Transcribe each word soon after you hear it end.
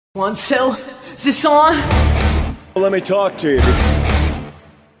One, two, is this on? Let me talk to you. A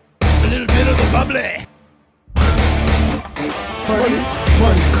little bit of the bubbly.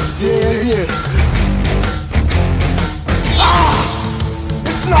 Yeah.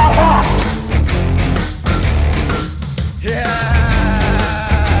 It's not hot.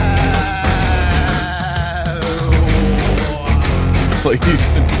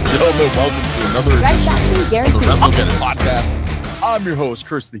 Ladies and gentlemen, welcome to another edition of the WrestleGeddon Podcast. I'm your host,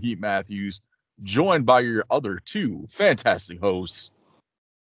 Chris the Heat Matthews, joined by your other two fantastic hosts,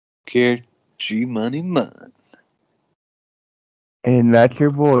 G Money Man. And that's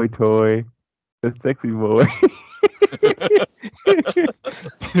your boy, Toy. The sexy boy.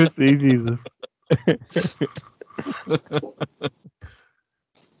 Just see Jesus.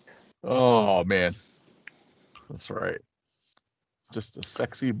 Oh, man. That's right. Just a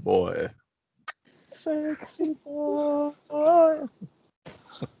sexy boy. Sexy boy.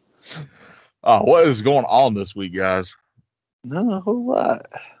 What is going on this week, guys? Not a whole lot.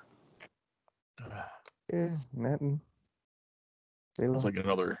 Yeah, nothing. It's like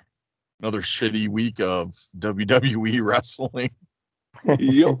another shitty week of WWE wrestling.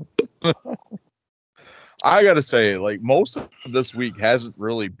 Yep. I gotta say, like, most of this week hasn't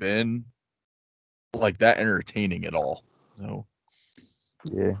really been like that entertaining at all. No.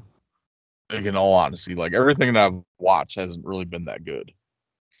 Yeah. Like, in all honesty, like everything that I've watched hasn't really been that good.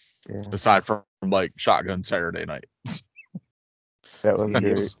 Yeah. Aside from like Shotgun Saturday Night. That was It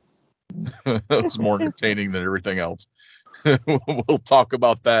great. was, it was more entertaining than everything else. We'll talk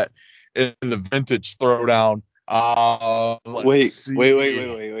about that in the vintage throwdown. Wait. Does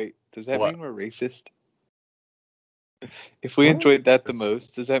that mean we're racist? If we enjoyed that the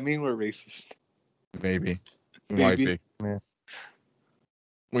most, does that mean we're racist? Maybe. We Maybe. might be. Yeah.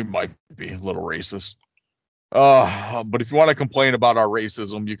 We might be a little racist. But if you want to complain about our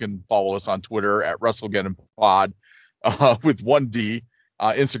racism, you can follow us on Twitter at WrestleGeddonPod with 1D,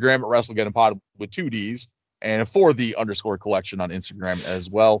 Instagram at WrestleGeddonPod with 2Ds, and for the _ collection on Instagram as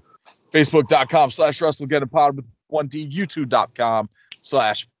well. Facebook.com/WrestleGeddonPod with 1D,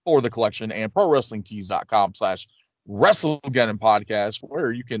 YouTube.com/for the collection, and ProWrestlingTees.com/WrestleGeddon Podcast,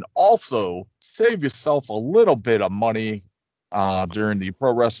 where you can also save yourself a little bit of money during the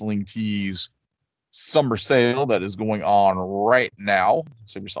Pro Wrestling Tees summer sale that is going on right now.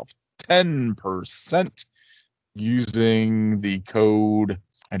 Save yourself 10% using the code.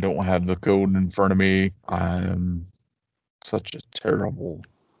 I don't have the code in front of me. I'm such a terrible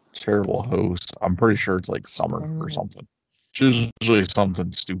host. I'm pretty sure it's like summer or something. It's usually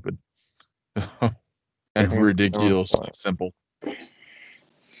something stupid and ridiculously simple.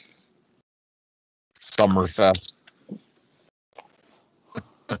 Summerfest.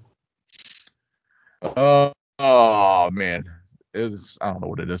 Oh man, I don't know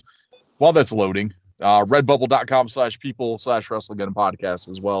what it is. While that's loading, redbubble.com/people/WrestleGeddon Podcast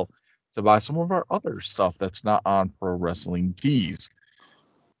as well to buy some of our other stuff that's not on Pro Wrestling Tees.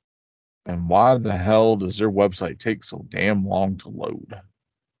 And why the hell does their website take so damn long to load?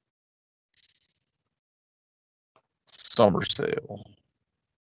 Summer sale.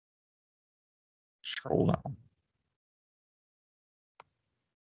 Scroll down.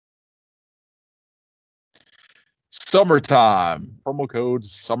 Summertime. Promo code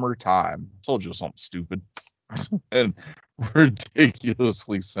summertime. I told you something stupid and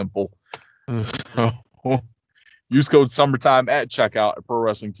ridiculously simple. So, use code summertime at checkout at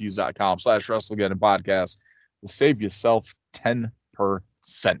ProWrestlingTees.com/WrestleGeddon Podcast to save yourself 10%.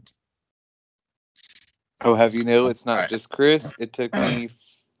 Oh, have you know it's not just Chris? It took me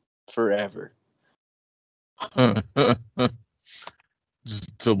forever.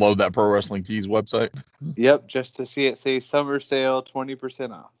 Just to load that Pro Wrestling Tees website. Yep, just to see it say summer sale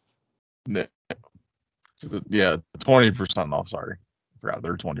 20% off. Yeah, 20% off. Sorry, I forgot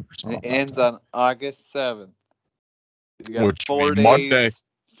they're 20% off. It ends on August 7th. You got Which 4 days, Monday,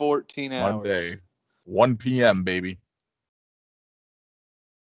 14 hours. Monday, 1 p.m. baby.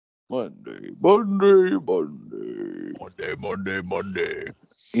 Monday. Monday.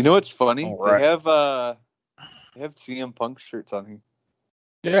 You know what's funny? All right. They have CM Punk shirts on here.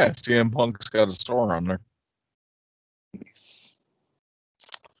 Yeah, CM Punk's got a store on there.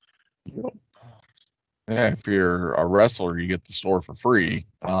 Yep. Yeah, if you're a wrestler, you get the store for free.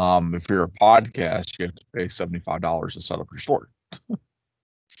 If you're a podcast, you have to pay $75 to set up your store.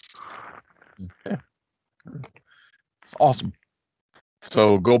 Yeah. It's awesome.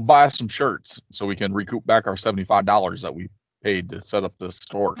 So go buy some shirts so we can recoup back our $75 that we paid to set up this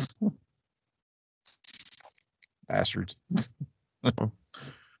store. Bastards.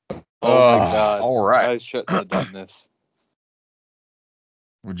 Oh my God. All right. I shouldn't have done this.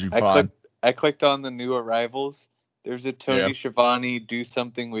 What'd you find? I clicked on the new arrivals. There's a Tony Schiavone "Do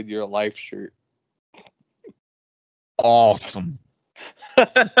Something with Your Life" shirt. Awesome.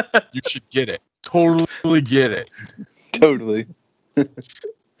 You should get it. Totally get it. Totally.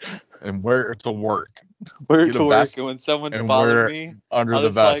 And wear it to work. Wear it Get to a work, vest and when someone's and bothering wear me, under I'll the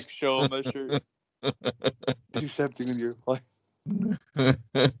just vest. like show them a shirt. Do something with your life.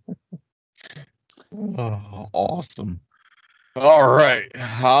 Oh, awesome. All right.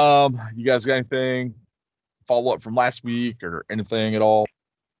 You guys got anything follow up from last week or anything at all?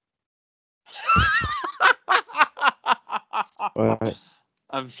 What?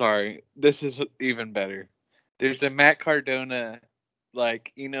 I'm sorry. This is even better. There's a Matt Cardona,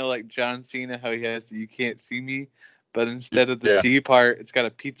 like, you know, like John Cena, how he has the "You Can't See Me," but instead of the C part, it's got a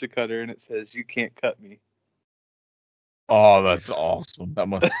pizza cutter and it says "You Can't Cut Me." Oh, that's awesome.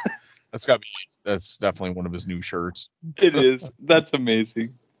 That's definitely one of his new shirts. It is. That's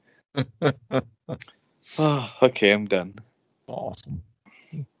amazing. Oh, okay, I'm done. Awesome.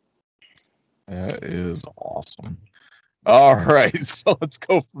 That is awesome. All right, so let's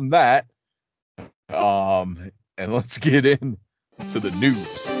go from that. And let's get in to the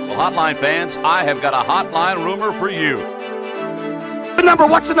news. Well, Hotline fans, I have got a hotline rumor for you. The number,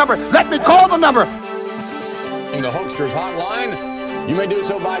 what's the number? Let me call the number. In the Hulkster's hotline, you may do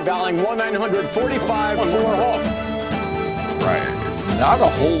so by dialing 1-900-45-4-HULK. Right. Not a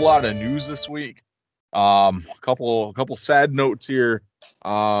whole lot of news this week. A couple sad notes here.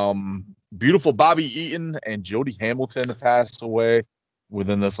 Beautiful Bobby Eaton and Jody Hamilton have passed away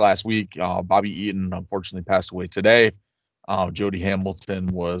within this last week. Bobby Eaton unfortunately passed away today. Jody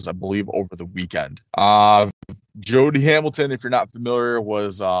Hamilton was, I believe, over the weekend. Jody Hamilton, if you're not familiar,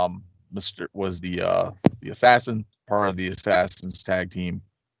 was the assassin, part of the Assassins tag team.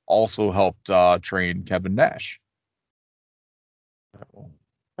 Also helped train Kevin Nash.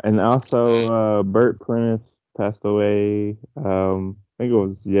 And also, Burt Prentice passed away. I think it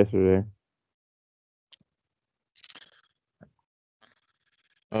was yesterday.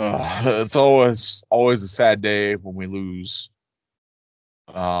 It's always a sad day when we lose.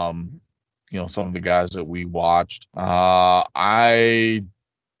 Some of the guys that we watched. I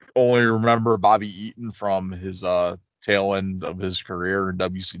only remember Bobby Eaton from his tail end of his career in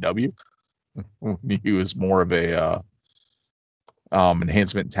WCW. He was more of a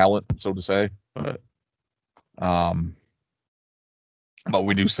enhancement talent, so to say. But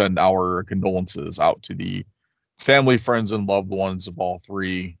we do send our condolences out to the family, friends, and loved ones of all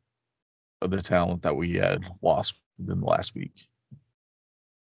three of the talent that we had lost within the last week.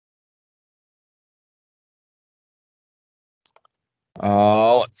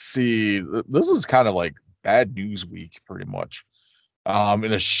 Let's see. This is kind of like bad news week, pretty much.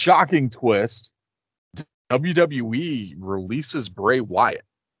 In a shocking twist, WWE releases Bray Wyatt.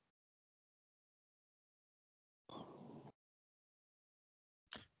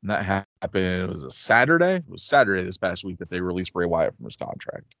 And that happened, it was a Saturday. It was Saturday this past week that they released Bray Wyatt from his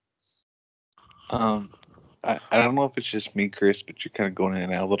contract. I don't know if it's just me, Chris, but you're kind of going in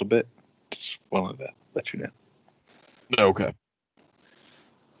and out a little bit. Just wanted to let you know. Okay.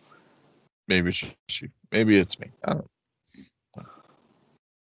 Maybe maybe it's me. I don't know.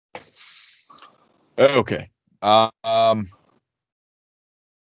 Okay. Let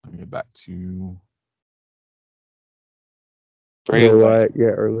me get back to Bray Wyatt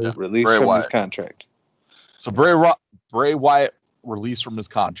released from his contract. So Bray Wyatt released from his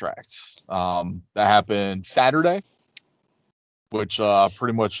contract. That happened Saturday, which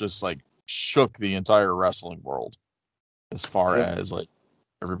pretty much just like shook the entire wrestling world as far as like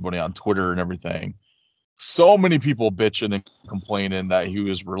everybody on Twitter and everything. So many people bitching and complaining that he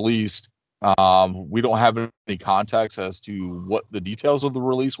was released. We don't have any context as to what the details of the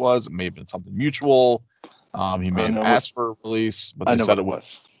release was. It may have been something mutual. He may have asked for a release, but they said it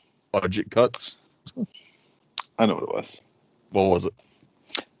was budget cuts. I know what it was. What was it?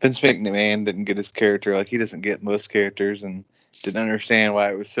 Vince McMahon didn't get his character like he doesn't get most characters, and didn't understand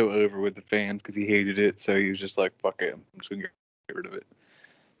why it was so over with the fans because he hated it. So he was just like, "Fuck it, I'm just gonna get rid of it."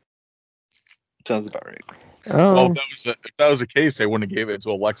 Sounds about right. Well, if that was the case, they wouldn't have gave it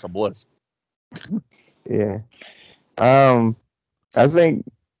to Alexa Bliss. Yeah. I think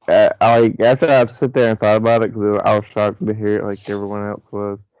after I sit there and thought about it, because I was shocked to hear it like everyone else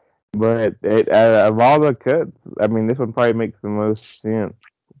was. But of all the cuts, I mean, this one probably makes the most sense.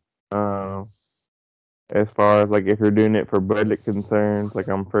 As far as like if you're doing it for budget concerns, like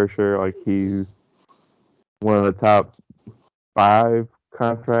I'm for sure like he's one of the top 5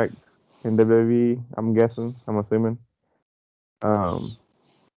 contracts in WWE. I'm guessing. I'm assuming.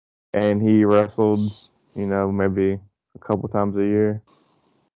 And he wrestled, maybe a couple times a year.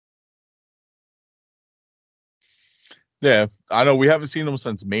 Yeah, I know we haven't seen him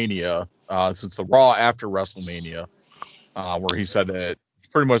since Mania, since the Raw after WrestleMania, where he said that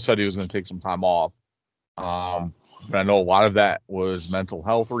pretty much said he was going to take some time off. But I know a lot of that was mental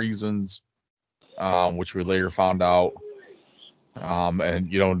health reasons, which we later found out.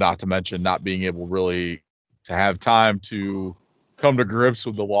 And not to mention not being able really to have time to come to grips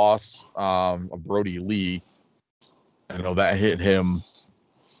with the loss of Brody Lee. I know that hit him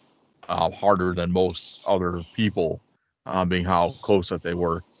harder than most other people, being how close that they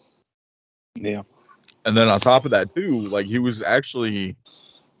were. Yeah. And then on top of that too, like he was actually,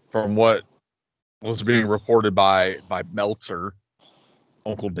 from what was being reported by Meltzer,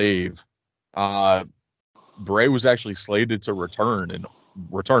 Uncle Dave, Bray was actually slated to return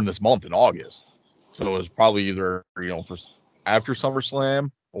this month in August. So it was probably either for after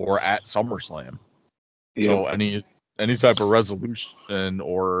SummerSlam or at SummerSlam. Yep. So any type of resolution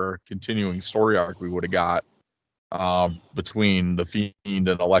or continuing story arc we would have got between the Fiend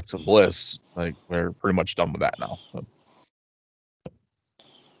and Alexa Bliss, like we're pretty much done with that now. So,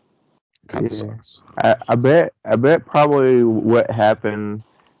 kind of sucks. I bet probably what happened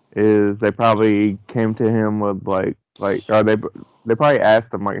is they probably came to him with like or they probably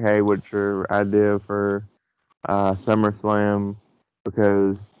asked him like, hey, what's your idea for SummerSlam,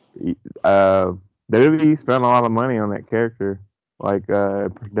 because WWE spent a lot of money on that character, like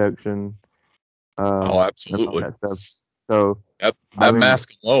production. Oh, absolutely. And all that stuff. So that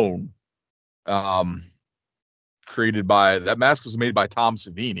mask alone, that mask was made by Tom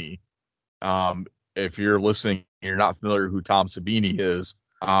Savini. If you're listening, you're not familiar who Tom Savini is.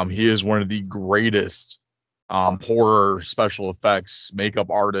 He is one of the greatest horror special effects makeup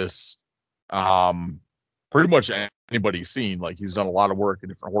artists pretty much anybody's seen. Like, he's done a lot of work in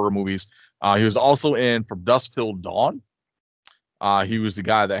different horror movies. He was also in From Dusk Till Dawn. He was the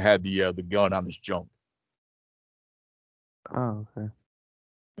guy that had the gun on his junk. Oh, okay.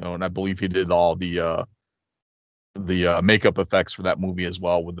 And I believe he did all the makeup effects for that movie as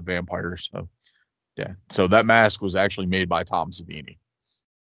well with the vampires. So yeah, so that mask was actually made by Tom Savini.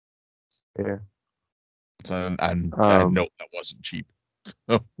 Yeah. So, and no, that wasn't cheap.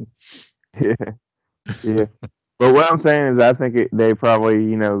 Yeah. But what I'm saying is, I think they probably,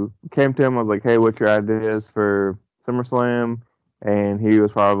 came to him and was like, hey, what's your ideas for SummerSlam? And he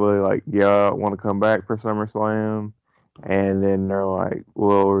was probably like, yeah, I want to come back for SummerSlam. And then they're like,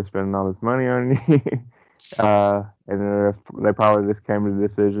 well, we're spending all this money on you. And then they probably just came to the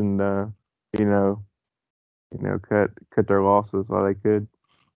decision to, cut their losses while they could.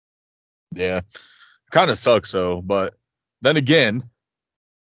 Yeah. Kind of sucks though, but then again,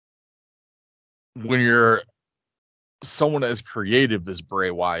 when you're someone as creative as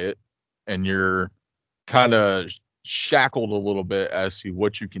Bray Wyatt and you're kind of shackled a little bit as to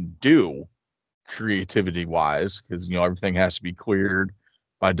what you can do creativity wise, because everything has to be cleared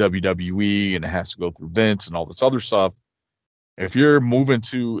by WWE and it has to go through Vince and all this other stuff. If you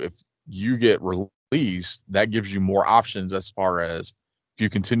get released, that gives you more options as far as if you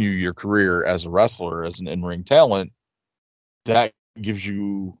continue your career as a wrestler, as an in-ring talent, that gives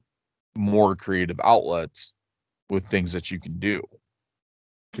you more creative outlets with things that you can do.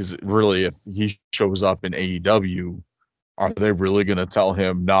 Because really, if he shows up in AEW, are they really going to tell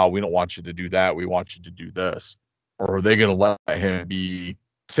him, no, we don't want you to do that, we want you to do this? Or are they going to let him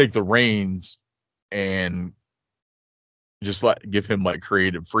take the reins and just give him like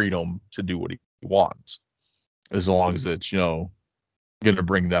creative freedom to do what he wants, as long as it's going to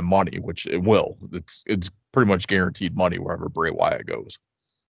bring them money, which it will. It's pretty much guaranteed money wherever Bray Wyatt goes.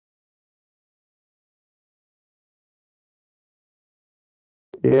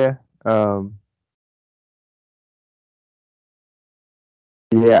 Yeah.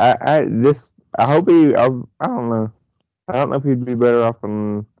 Yeah, I hope I don't know. I don't know if he'd be better off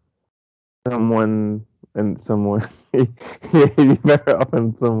in someone. He'd be better off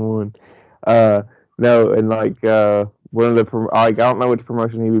in someone. No, and like one of the I don't know which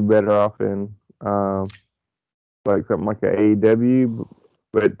promotion he'd be better off in. Like something like the AEW,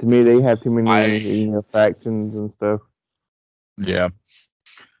 but to me they have too many factions and stuff. Yeah,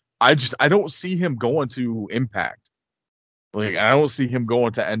 I don't see him going to Impact. Like, I don't see him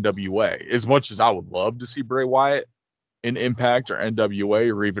going to NWA. As much as I would love to see Bray Wyatt in Impact or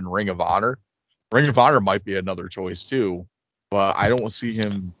NWA or even Ring of Honor. Ring of Honor might be another choice too, but I don't see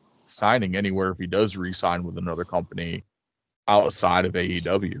him signing anywhere if he does re-sign with another company outside of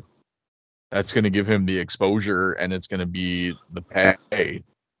AEW. That's going to give him the exposure, and it's going to be the pay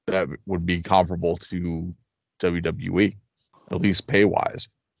that would be comparable to WWE, at least pay-wise.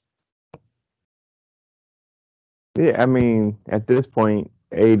 Yeah, I mean, at this point,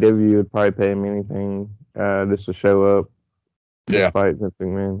 AEW would probably pay him anything just to show up. Yeah. Fight Vince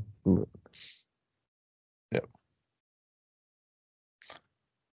McMahon. Yep.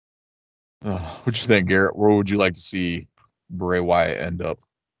 What you think, Garrett? Where would you like to see Bray Wyatt end up?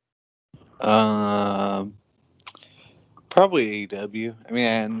 Probably AEW. I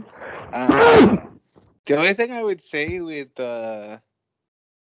mean, the only thing I would say with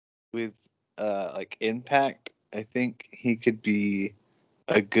like Impact, I think he could be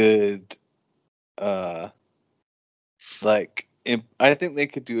a good I think they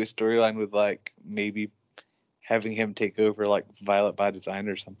could do a storyline with like maybe having him take over like Violet by Design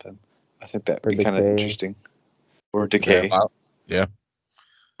or something. I think that'd be kind of interesting. Or Decay. Yeah.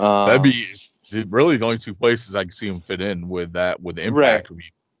 That'd be really the only two places I can see him fit in with that. With Impact would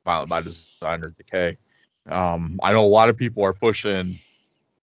be Violet by Design or Decay. I know a lot of people are pushing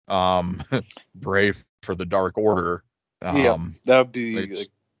Bray for the Dark Order. Yeah, that would be like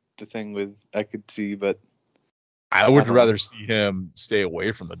the thing with I could see, but I would rather see him stay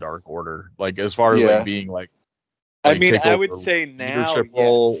away from the Dark Order. Like as far as like being like I mean, I would say now,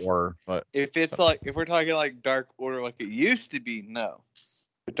 role or but if it's like if we're talking like Dark Order like it used to be, no.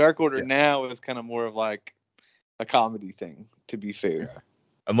 The Dark Order now is kind of more of like a comedy thing, to be fair. Yeah.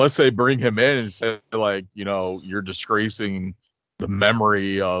 Unless they bring him in and say like, you know, you're disgracing the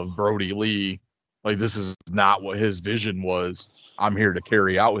memory of Brody Lee. Like this is not what his vision was. I'm here to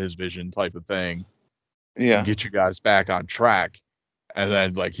carry out his vision type of thing. Yeah. And get you guys back on track. And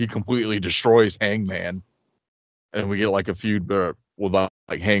then like he completely destroys Hangman. And we get like a feud with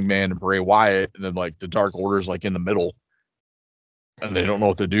like Hangman and Bray Wyatt, and then like the Dark Order's like in the middle, and they don't know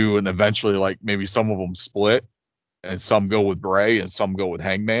what to do. And eventually, like maybe some of them split, and some go with Bray and some go with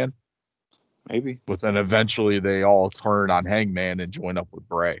Hangman. Maybe, but then eventually they all turn on Hangman and join up with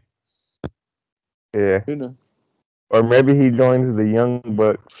Bray. Yeah, who knows? Or maybe he joins the Young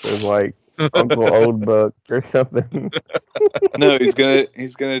Bucks as like Uncle Old Buck or something. No, he's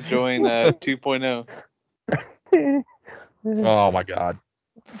gonna join 2.0. Oh my God,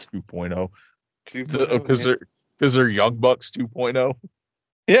 2.0. Because they're Young Bucks 2.0.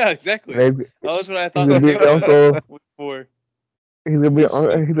 Yeah, exactly. Maybe. That was what I thought. He's gonna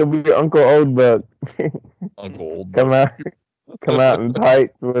be Uncle Old Buck. Uncle Old Buck. Come out in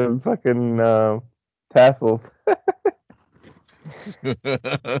tights with fucking tassels.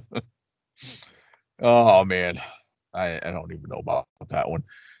 Oh man, I don't even know about that one.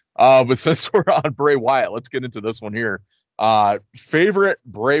 But since we're on Bray Wyatt, let's get into this one here. Favorite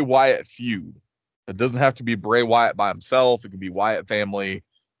Bray Wyatt feud. It doesn't have to be Bray Wyatt by himself. It could be Wyatt family.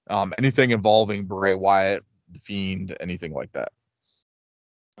 Anything involving Bray Wyatt, The Fiend, anything like that.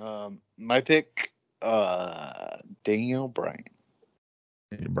 My pick, Daniel Bryan.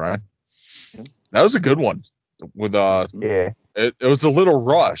 Daniel Bryan. Yeah. That was a good one. With yeah, it was a little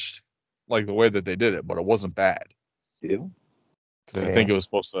rushed, like the way that they did it, but it wasn't bad. Yeah. I think it was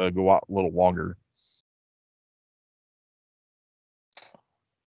supposed to go out a little longer.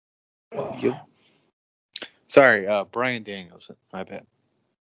 Yep. Sorry, Bryan Danielson. My bad.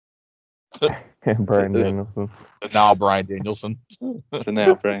 Bryan Danielson. Now Bryan Danielson. So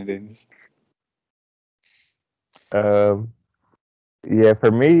now Bryan Danielson. Yeah, for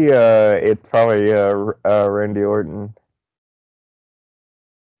me, it's probably Randy Orton.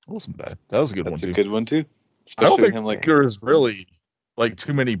 It wasn't bad. That was a good one too. That's a good one too. I don't think there was really like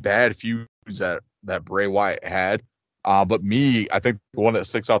too many bad feuds that Bray Wyatt had. But I think the one that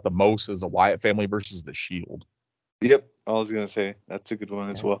sticks out the most is the Wyatt family versus the Shield. Yep, I was gonna say that's a good one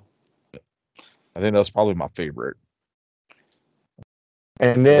as well. I think that's probably my favorite.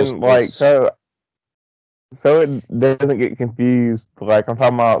 And then so it doesn't get confused. Like I'm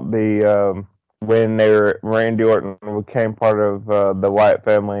talking about the when Randy Orton became part of the Wyatt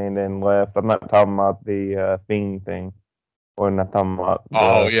family and then left. I'm not talking about the Fiend thing. We're not talking about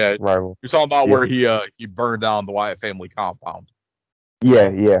rival. You're talking about where he burned down the Wyatt family compound.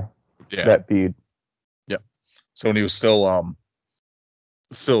 Yeah. That feud. Yeah. So when he was still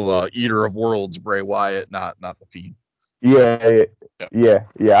Eater of Worlds, Bray Wyatt, not the Fiend. Yeah. I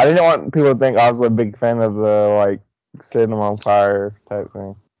didn't want people to think I was a big fan of the like setting them on fire type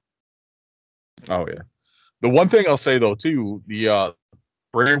thing. Oh yeah. The one thing I'll say though too, the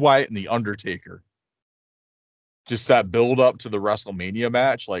Bray Wyatt and the Undertaker. Just that build up to the WrestleMania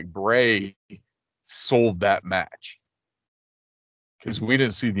match, like Bray sold that match. Because we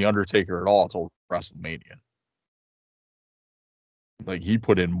didn't see the Undertaker at all until WrestleMania. Like he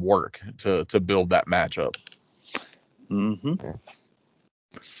put in work to build that match up. Mm-hmm.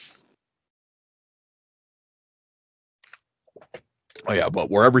 Oh yeah, but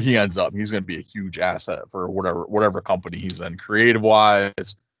wherever he ends up, he's going to be a huge asset for whatever company he's in, creative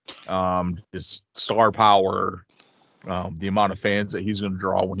wise, his star power, the amount of fans that he's going to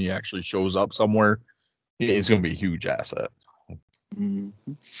draw when he actually shows up somewhere. It's going to be a huge asset.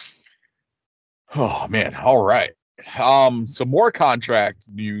 Mm-hmm. Oh man! All right. Some more contract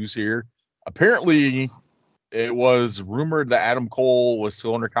news here. Apparently, it was rumored that Adam Cole was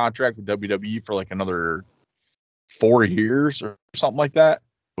still under contract with WWE for like another 4 years or something like that.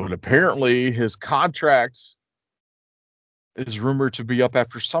 But apparently, his contract is rumored to be up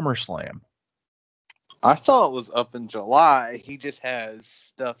after SummerSlam. I thought it was up in July. He just has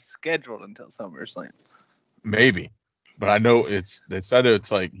stuff scheduled until SummerSlam. Maybe, but I know they said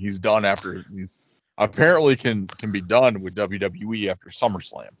it's like he's done after he's apparently can be done with WWE after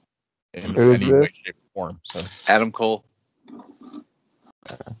SummerSlam in any way, shape, or form. So Adam Cole.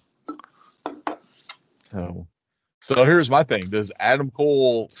 So here's my thing: does Adam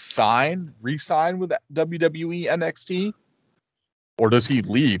Cole re-sign with WWE NXT, or does he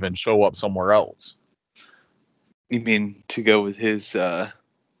leave and show up somewhere else? You mean to go with his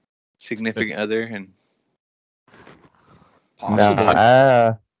significant other and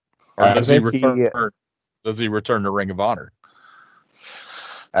possibly? Or does he return? Does he return to Ring of Honor?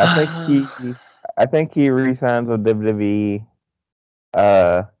 I think he re-signs with WWE,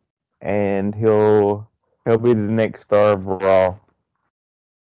 and he'll be the next star of Raw.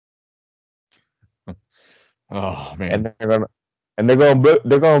 Oh man! And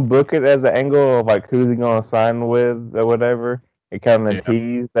they're gonna book it as an angle of like who's he gonna sign with or whatever. It kind of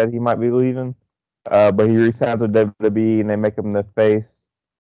tease that he might be leaving. But he re-signs with WWE and they make him the face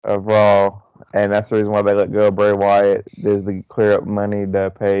of Raw, and that's the reason why they let go of Bray Wyatt. Is to clear up money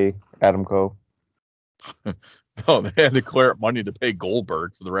to pay Adam Cole. Oh, they had to clear up money to pay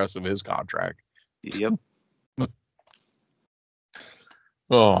Goldberg for the rest of his contract. Yep.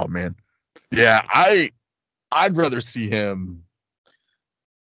 Oh man, yeah. I'd rather see him.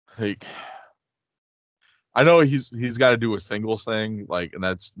 Like, I know he's got to do a singles thing, like, and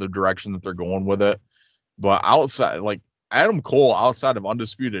that's the direction that they're going with it. But outside, like Adam Cole, outside of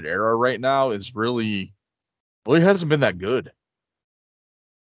Undisputed Era right now, is really hasn't been that good.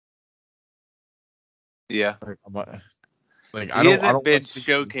 Yeah. Like I don't been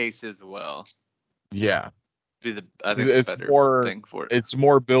showcased as well. Yeah. I think it's more thing for it. It's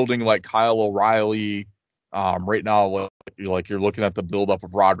more building like Kyle O'Reilly. Right now, like you're looking at the buildup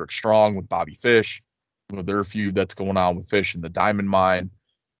of Roderick Strong with Bobby Fish, with their feud that's going on with Fish and the Diamond Mine,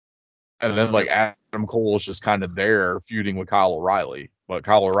 and then like Adam Cole is just kind of there feuding with Kyle O'Reilly, but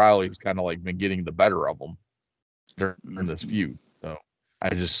Kyle O'Reilly's kind of like been getting the better of him during this feud. So I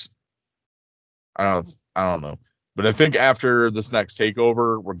don't know, but I think after this next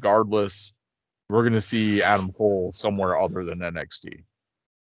takeover, regardless, we're gonna see Adam Cole somewhere other than NXT.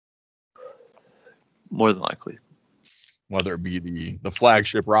 More than likely, whether it be the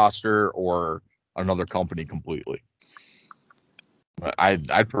flagship roster or another company completely. But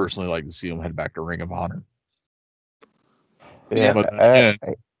I'd personally like to see him head back to Ring of Honor. Yeah, but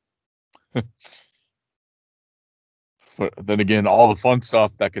then again, all the fun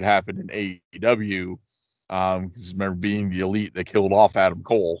stuff that could happen in AEW. Because remember being the Elite that killed off Adam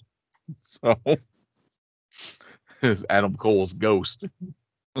Cole, so is Adam Cole's ghost.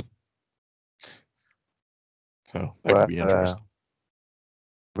 So that could be interesting.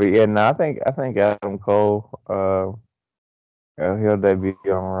 But yeah, no, I think Adam Cole, he'll debut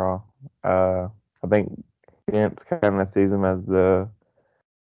on Raw. I think Vince kind of sees him as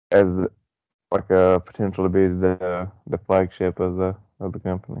like a potential to be the flagship of the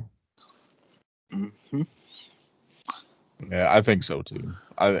company. Mm-hmm. Yeah, I think so too.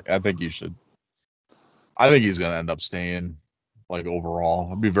 I think he should. I think he's gonna end up staying. Like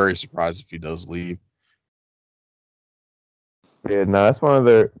overall, I'd be very surprised if he does leave. Yeah, no, that's one of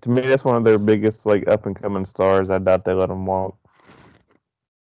their biggest like up and coming stars. I doubt they let him walk.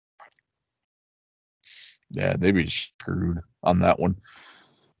 Yeah, they'd be screwed on that one.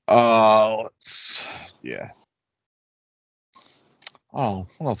 Yeah. Oh,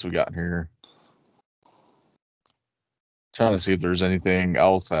 what else we got in here? Trying to see if there's anything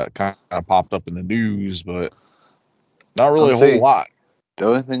else that kind of popped up in the news, but not really a whole lot. The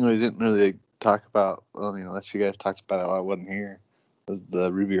only thing we didn't really talk about, unless you guys talked about it while I wasn't here, was the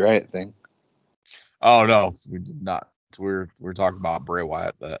Ruby Riott thing. Oh no, we did not. We're talking about Bray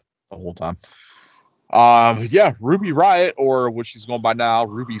Wyatt the whole time. Yeah, Ruby Riott, or what she's going by now,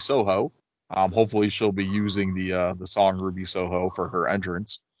 Ruby Soho. Hopefully she'll be using the song Ruby Soho for her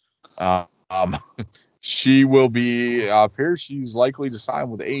entrance. She will be appears she's likely to sign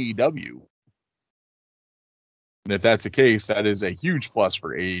with AEW. And if that's the case, that is a huge plus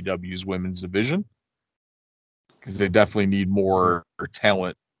for AEW's women's division, because they definitely need more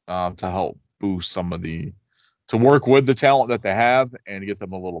talent to help boost to work with the talent that they have and get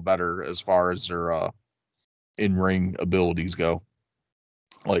them a little better as far as their in-ring abilities go.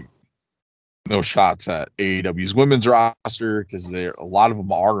 Like, no shots at AEW's women's roster because a lot of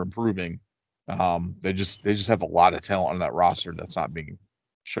them are improving. They just have a lot of talent on that roster that's not being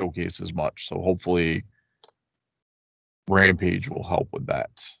showcased as much. So hopefully Rampage will help with that.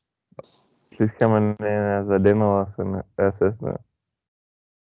 She's coming in as a dental assistant.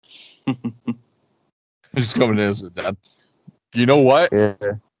 She's coming in as a dad. You know what? Yeah.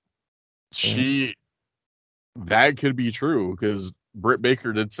 That could be true because Britt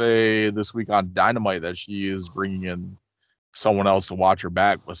Baker did say this week on Dynamite that she is bringing in someone else to watch her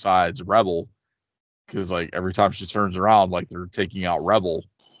back besides Rebel, because like every time she turns around, like they're taking out Rebel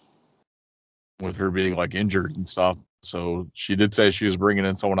with her being like injured and stuff. So she did say she was bringing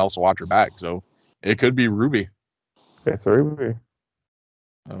in someone else to watch her back. So it could be Ruby. It's Ruby.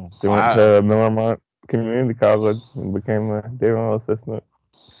 So, she went to Millermont Community College and became a dental assistant.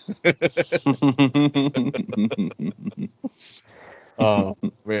 Oh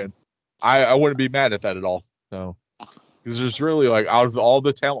man, I wouldn't be mad at that at all. So, because there's really like out of all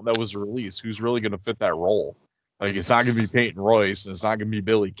the talent that was released, who's really going to fit that role? Like, it's not going to be Peyton Royce, and it's not going to be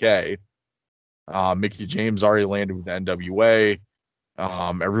Billy Kay. Mickey James already landed with the NWA.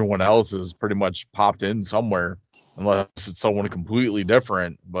 Everyone else is pretty much popped in somewhere, unless it's someone completely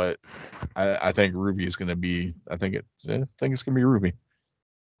different. But I think Ruby is going to be. I think it's going to be Ruby.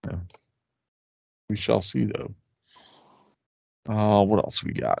 Yeah. We shall see, though. What else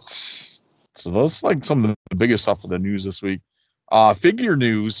we got? So that's like some of the biggest stuff of the news this week. Figure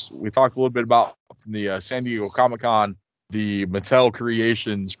news. We talked a little bit about from the San Diego Comic-Con, the Mattel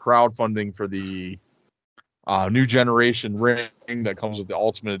Creations crowdfunding for the new generation ring that comes with the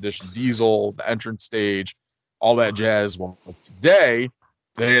Ultimate Edition Diesel, the entrance stage, all that jazz. Well, today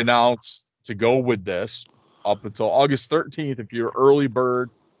they announced to go with this up until August 13th. If you're early bird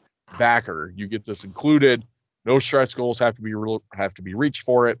backer, you get this included. No stretch goals have to be reached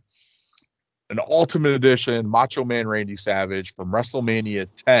for it. An Ultimate Edition Macho Man Randy Savage from WrestleMania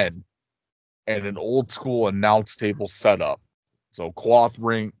 10, and an old school announce table setup. So cloth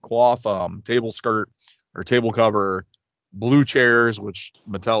table skirt or table cover, blue chairs, which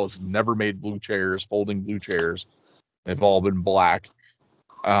Mattel has never made blue chairs, folding blue chairs. They've all been black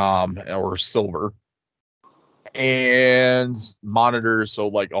or silver. And monitors, so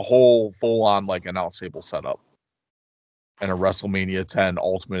like a whole full-on like announce table setup. And a WrestleMania 10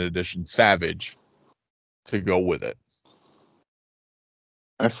 Ultimate Edition Savage to go with it.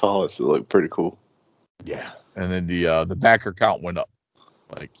 I saw it. It looked pretty cool. Yeah. And then the backer count went up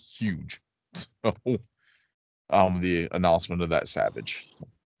like huge. So the announcement of that Savage.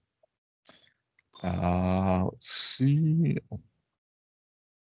 Let's see.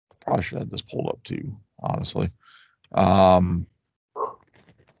 Probably should have this pulled up too, honestly.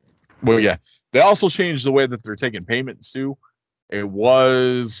 Well, yeah, they also changed the way that they're taking payments too. It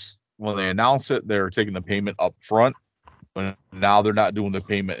was when they announced it, they were taking the payment up front, but now they're not doing the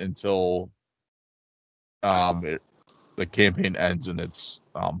payment until the campaign ends and it's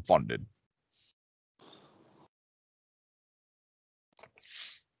funded.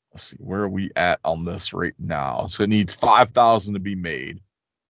 Let's see, where are we at on this right now? So it needs 5,000 to be made.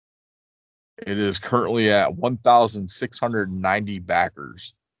 It is currently at 1,690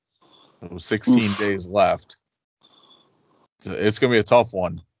 backers. So 16 days left. So it's going to be a tough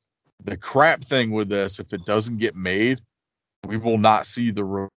one. The crap thing with this, if it doesn't get made, we will not see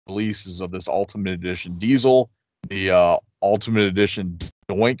the releases of this Ultimate Edition Diesel, the Ultimate Edition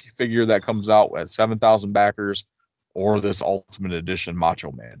Doink figure that comes out at 7,000 backers, or this Ultimate Edition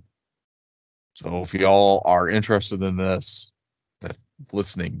Macho Man. So if y'all are interested in this,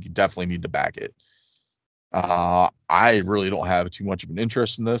 listening, you definitely need to back it. I really don't have too much of an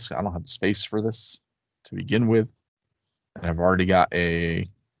interest in this. I don't have the space for this to begin with. And I've already got a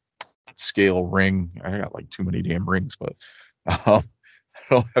scale ring. I got like too many damn rings, but I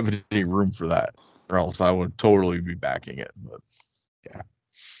don't have any room for that, or else I would totally be backing it. But yeah.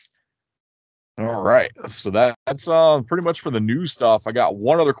 All right. So that's pretty much for the new stuff. I got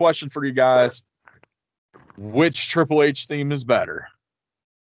one other question for you guys. Which Triple H theme is better?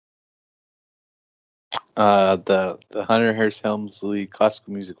 The Hunter Hearst Helmsley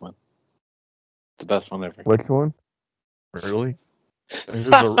classical music one. The best one ever. Which one? Really?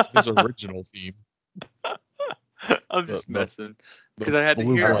 His original theme. I'm just messing. Because I had to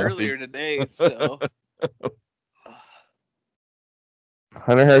hear it earlier today, so.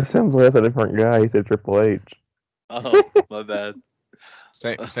 Hunter Hearst Helmsley, that's a different guy. He said Triple H. Oh, my bad.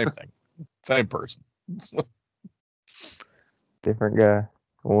 Same thing. Same person. Different guy.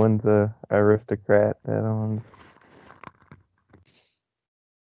 One's a aristocrat. That one's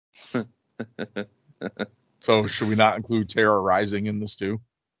So should we not include Terror Rising in this too?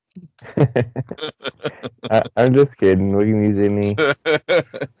 I'm just kidding. We can use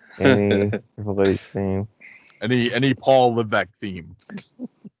any Triple H theme. Any Paul Levesque theme.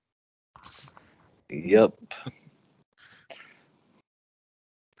 Yep.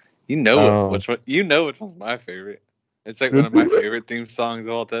 You know which one? You know which one's my favorite. It's like one of my favorite theme songs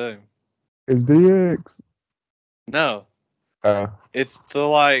of all time. It's DX. No. It's the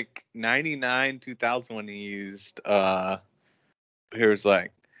like 99 2000 when he used here's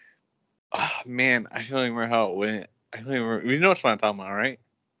like, oh man, I don't even remember how it went. I don't even remember. You know what I'm talking about, right?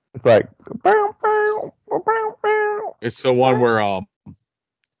 It's like it's the one where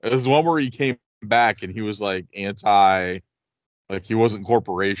it was the one where he came back and he was like anti, like he wasn't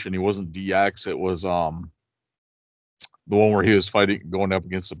corporation, he wasn't DX, it was the one where he was fighting going up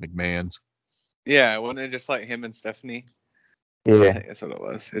against the McMahons. Yeah, wasn't it just like him and Stephanie? Yeah, I think that's what it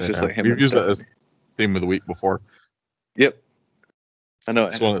was. It's just like him. We've used that as theme of the week before. Yep, I know.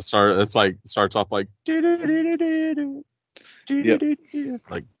 It's one that starts off like yep.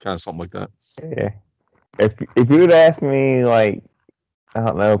 like kind of something like that. Yeah. If you would ask me like, I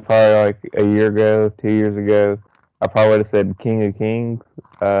don't know, probably like a year ago, 2 years ago, I probably would have said King of Kings.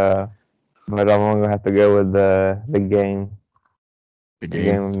 But I'm gonna have to go with the game. The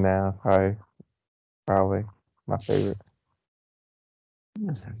game now, probably my favorite.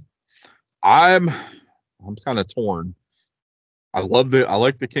 I'm kind of torn. I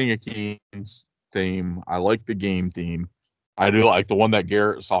like the King of Kings theme. I like the game theme. I do like the one that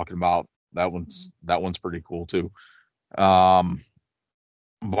Garrett's talking about. That one's pretty cool too. But I'm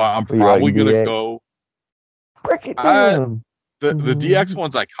probably gonna go. The DX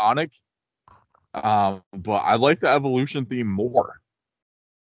one's iconic. But I like the Evolution theme more.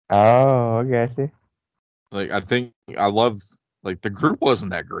 Oh, I got you. Like I think I love, like, the group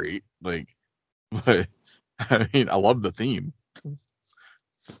wasn't that great, like, but I mean I love the theme.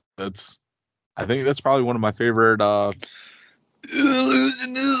 I think that's probably one of my favorite.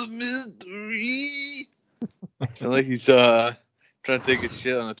 Illusion is mystery. I feel like he's trying to take a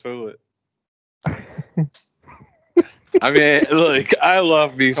shit on the toilet. I mean, look, I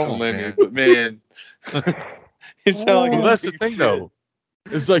love Beast from Lenny, but man, it sounds like that's the thing, though.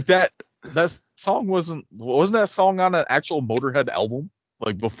 It's like that song wasn't that song on an actual Motorhead album,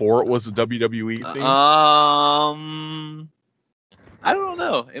 like before it was a WWE theme? I don't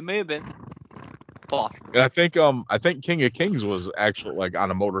know. It may have been. Possible. And I think King of Kings was actually like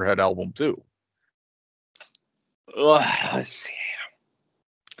on a Motorhead album too. Let's see.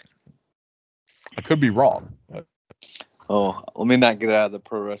 I could be wrong. But... Oh, let me not get out of the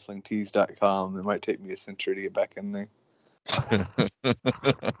ProWrestlingTees.com. It might take me a century to get back in there.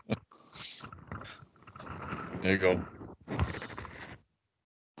 There you go.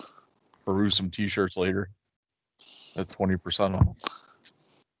 Peruse some t-shirts later. That's 20% off.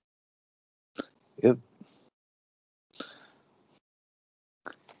 Yep.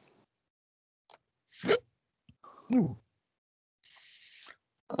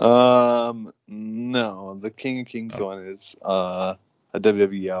 No, the King of Kings one is a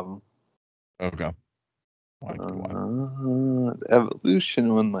WWE album. Okay. The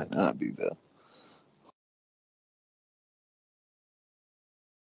Evolution one might not be though.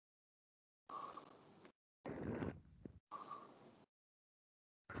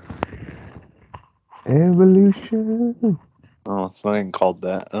 Evolution. Oh, it's not even called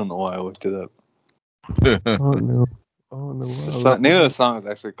that. I don't know why I looked it up. Oh no. The name of the song is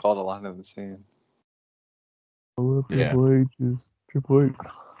actually called A Line in the Sand. Triple H.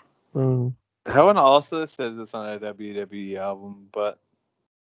 Helen also says it's on a WWE album, but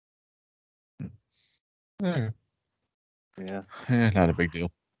yeah, not a big deal.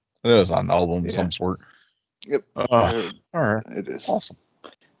 It was on an album of some sort. Yep. All right. It is awesome.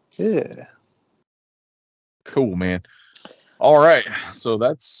 Yeah. Cool, man. All right, so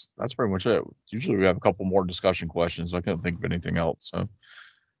that's pretty much it. Usually we have a couple more discussion questions. I couldn't think of anything else. So,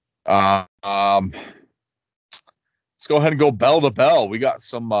 let's go ahead and go bell to bell. We got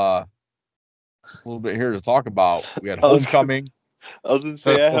some a little bit here to talk about. We had Homecoming. I was gonna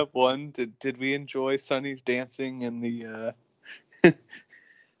say I have one. Did we enjoy Sonny's dancing and the the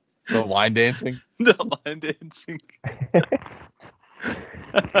line dancing? The line dancing.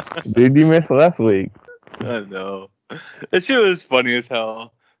 Dude, you missed last week. I know. That shit was funny as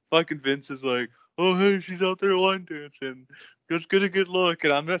hell. Fucking Vince is like, oh, hey, she's out there line dancing. Just get a good look.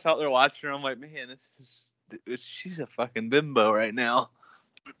 And I'm just out there watching her. I'm like, man, she's a fucking bimbo right now.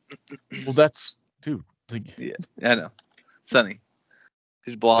 Well, that's, dude. Like... Yeah, I know. Sonny.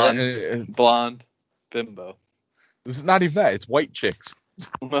 He's blonde. It's- Blonde. Bimbo. This is not even that. It's white chicks.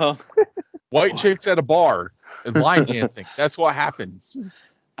 Well, White chicks at a bar and line dancing. That's what happens.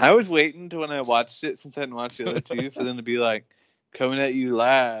 I was waiting to when I watched it, since I hadn't watched the other two, for them to be like, coming at you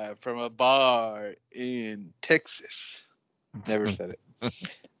live from a bar in Texas. Never said it.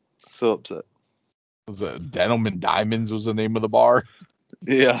 So upset. Was it Denim and Diamonds was the name of the bar?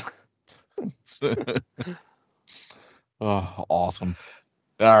 Yeah. Oh, awesome.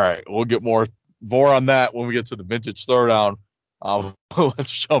 All right. We'll get more on that when we get to the vintage throwdown.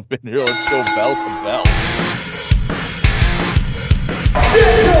 Let's jump in here. Let's go bell to bell.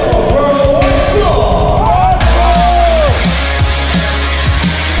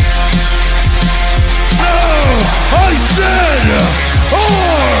 I said,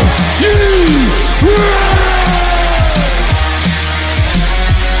 are you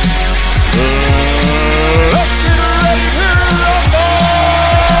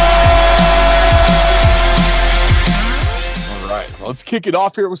All right, let's kick it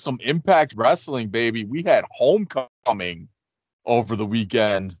off here with some Impact Wrestling, baby. We had Homecoming over the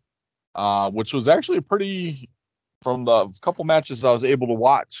weekend, which was actually a pretty, from the couple matches I was able to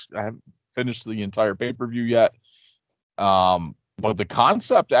watch. I haven't finished the entire pay-per-view yet, but the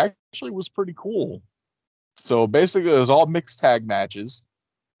concept actually was pretty cool. So basically, it was all mixed tag matches,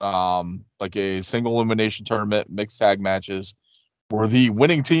 like a single elimination tournament, mixed tag matches, where the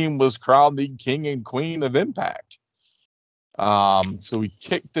winning team was crowned the king and queen of Impact. So we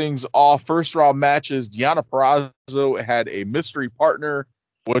kicked things off. First round matches, Deonna Purrazzo had a mystery partner,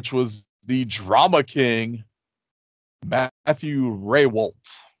 which was the Drama King, Matthew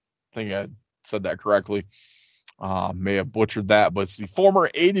Raywalt. I think I said that correctly. May have butchered that, but it's the former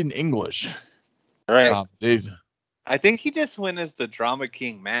Aiden English. Right. Dave, I think he just went as the Drama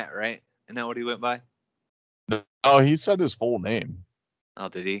King Matt, right? Isn't that what he went by? no, he said his full name. Oh,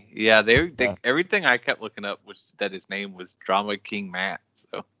 did he? Yeah, they Yeah. everything I kept looking up was that his name was Drama King Matt.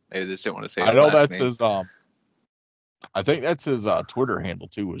 So they just didn't want to say. I know his last that's name. his. I think that's his Twitter handle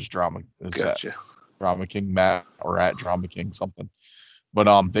too. Was Drama? Is that Gotcha. Drama King Matt or at Drama King something?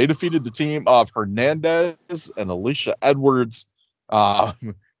 But they defeated the team of Hernandez and Alicia Edwards,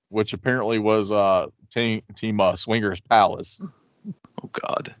 which apparently was team Swingers Palace. Oh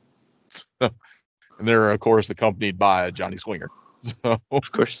God. And they're of course accompanied by Johnny Swinger. So,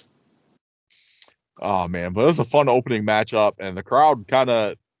 Of course. oh man, but it was a fun opening matchup, and the crowd kind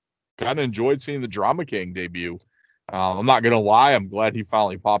of enjoyed seeing the Drama King debut. I'm not gonna lie, I'm glad he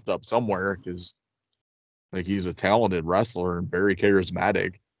finally popped up somewhere because like he's a talented wrestler and very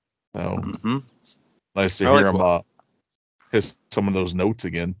charismatic. So it's nice to hear him hit some of those notes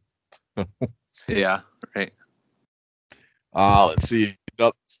again. Yeah. Right. Let's see.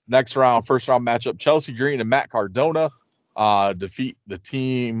 Up next round, first round matchup: Chelsea Green and Matt Cardona defeat the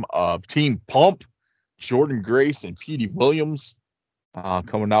team of Team Pump, Jordan Grace and Petey Williams,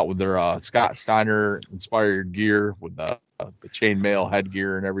 coming out with their Scott Steiner inspired gear with the chainmail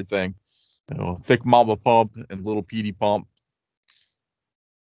headgear and everything. You know, Thick Mama Pump and Little Petey Pump.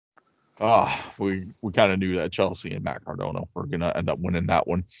 We kind of knew that Chelsea and Matt Cardona were gonna end up winning that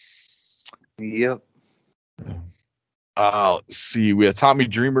one. Yep. Let's see. We had Tommy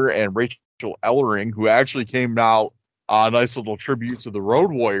Dreamer and Rachel Ellering, who actually came out a nice little tribute to the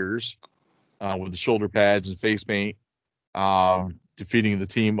Road Warriors with the shoulder pads and face paint, defeating the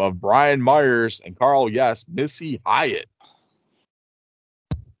team of Brian Myers and Carl Missy Hyatt.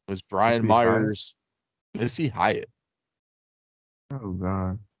 It was Brian Myers, Missy Hyatt. Oh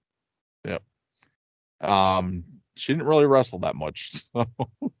God. Yep. She didn't really wrestle that much. So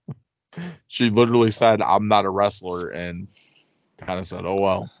she literally said, "I'm not a wrestler," and kind of said, "Oh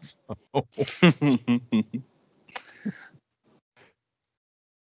well."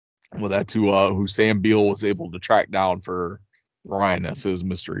 Well, that's who Sam Beal was able to track down for Ryan as his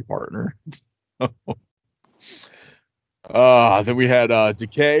mystery partner. Then we had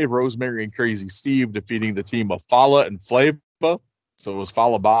Decay, Rosemary, and Crazy Steve defeating the team of Fala and Flava. So it was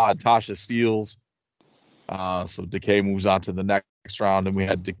Falaba and Tasha Steeles. So Decay moves on to the next round. And we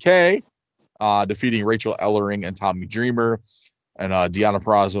had Decay defeating Rachel Ellering and Tommy Dreamer. And Deonna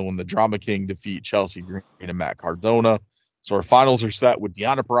Purrazzo and the Drama King defeat Chelsea Green and Matt Cardona. So our finals are set with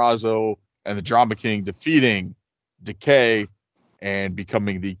Deonna Purrazzo and the Drama King defeating Decay and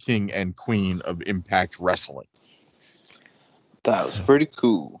becoming the king and queen of Impact Wrestling. That was pretty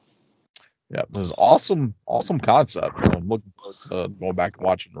cool. Yeah, it was awesome concept. So I'm looking forward to going back and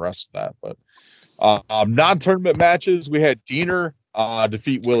watching the rest of that. But non-tournament matches, we had Diener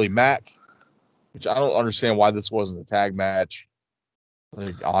defeat Willie Mack, which I don't understand why this wasn't a tag match.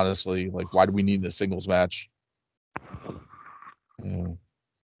 Like honestly, like why do we need a singles match?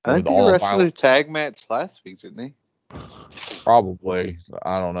 I think with he all wrestled violent, a tag match last week, didn't he? probably.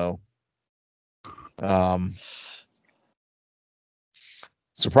 I don't know.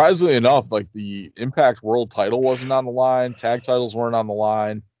 Surprisingly enough, like the Impact World title wasn't on the line, tag titles weren't on the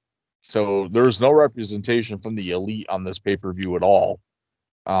line, so there's no representation from the Elite on this pay-per-view at all.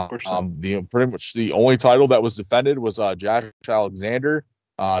 The pretty much the only title that was defended was Josh Alexander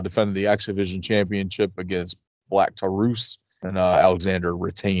defended the X Division Championship against Black Taurus, and Alexander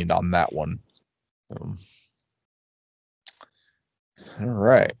retained on that one. All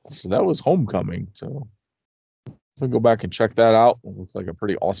right, so that was Homecoming. So if we go back and check that out, it looks like a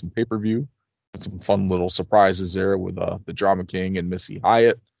pretty awesome pay-per-view. Some fun little surprises there with the Drama King and Missy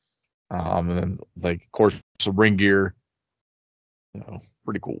Hyatt. And then, like, of course, some ring gear.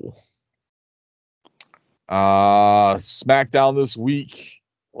 Pretty cool. SmackDown this week,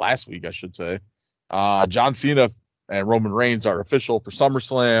 last week, I should say. John Cena and Roman Reigns are official for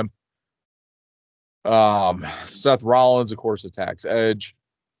SummerSlam. Seth Rollins, of course, attacks Edge.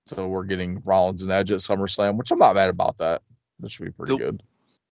 So we're getting Rollins and Edge at SummerSlam, which I'm not mad about that. That should be pretty good.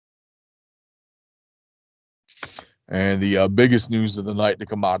 And the biggest news of the night to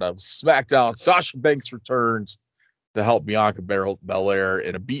come out of SmackDown, Sasha Banks returns to help Bianca Belair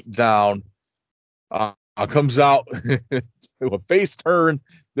in a beatdown. Comes out to a face turn,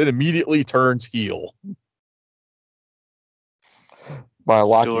 then immediately turns heel by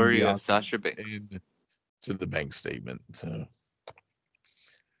locking Story Bianca of Sasha Banks into the bank statement. So,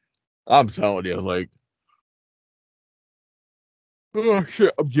 I'm telling you, like, oh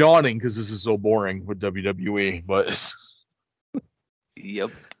shit, I'm yawning because this is so boring with WWE, but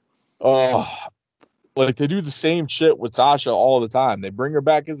yep. Oh, like they do the same shit with Sasha all the time. They bring her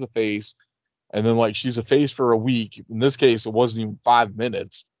back as a face, and then like she's a face for a week. In this case, it wasn't even 5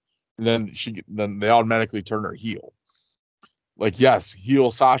 minutes. And then they automatically turn her heel. Like, yes, heel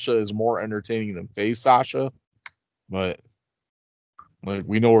Sasha is more entertaining than face Sasha, but like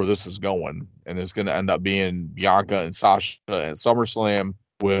we know where this is going, and it's going to end up being Bianca and Sasha at SummerSlam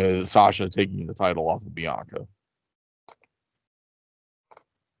with Sasha taking the title off of Bianca.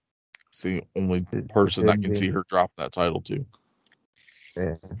 It's the only person that can see her drop that title too.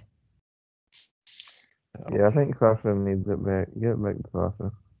 Yeah. Yeah, I think Sasha needs it back. Get it back to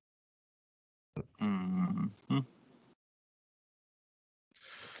Sasha. Mm-hmm.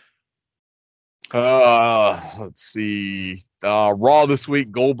 Let's see. Raw this week,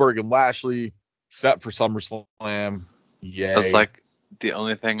 Goldberg and Lashley set for SummerSlam. Yay. That's like the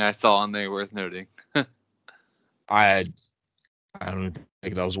only thing I saw on there worth noting. I don't even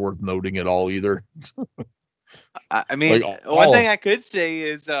think that was worth noting at all either. I mean, like, one thing I could say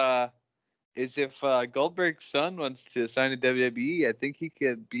is if Goldberg's son wants to sign to WWE, I think he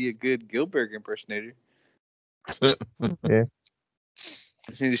could be a good Gilbert impersonator. Yeah.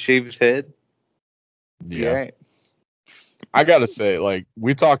 Just need to shave his head. Yeah. Right. I gotta say, like,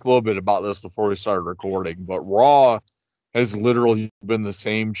 we talked a little bit about this before we started recording, but Raw has literally been the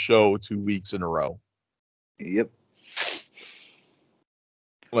same show 2 weeks in a row. Yep.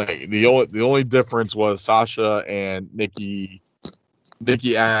 Like the only difference was Sasha and Nikki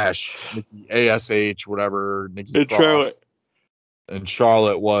Ash, Nikki ASH, whatever, Nikki Cross, and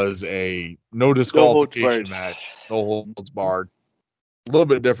Charlotte was a no disqualification match, no holds barred. A little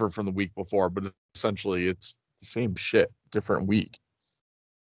bit different from the week before, but essentially it's the same shit, different week.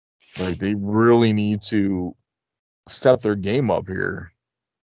 Like they really need to step their game up here.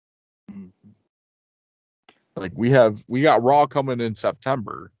 Like we got Raw coming in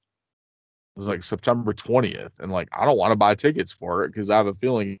September. It's like September 20th, and like I don't want to buy tickets for it because I have a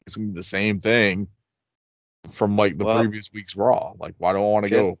feeling it's gonna be the same thing from like the previous week's Raw. Like, why do I want to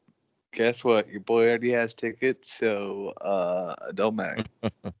go? Guess what? Your boy already has tickets, so don't matter.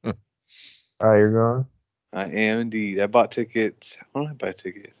 Oh, you're going? I am indeed. I bought tickets. When did I buy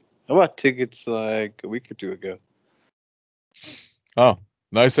tickets? I bought tickets like a week or two ago. Oh,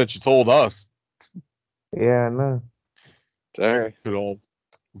 nice that you told us. Yeah, I know. Sorry.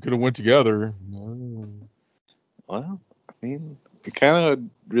 We could have went together. Well, I mean, it kind of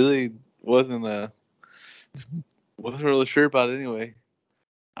really wasn't really sure about it anyway.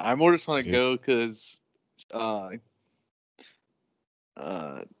 I more just want to go because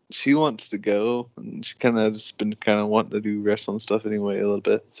she wants to go, and she kind of has been kind of wanting to do wrestling stuff anyway a little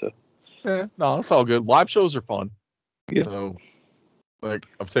bit. So yeah, no, it's all good. Live shows are fun. Yeah. So, like,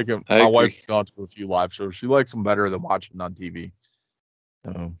 I've taken my wife's gone to a few live shows. She likes them better than watching on TV.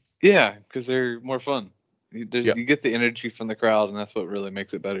 Yeah, because they're more fun. You get the energy from the crowd, and that's what really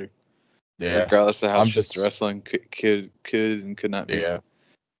makes it better. Yeah, regardless of how just wrestling could and could not be. Yeah,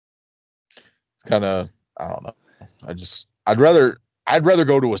 kind of. I don't know. I'd rather I'd rather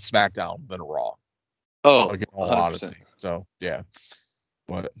go to a SmackDown than a Raw. Oh, Like, in all 100%. honesty. So yeah,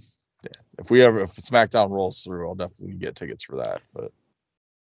 but yeah, if SmackDown rolls through, I'll definitely get tickets for that. But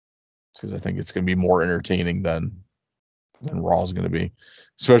because I think it's going to be more entertaining than Raw is going to be,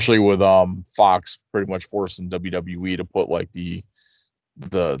 especially with Fox pretty much forcing WWE to put like the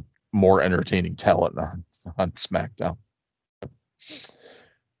more entertaining talent on SmackDown.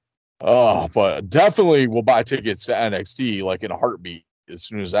 Oh, but definitely we'll buy tickets to NXT like in a heartbeat as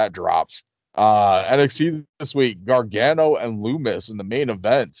soon as that drops. NXT this week, Gargano and Lumis in the main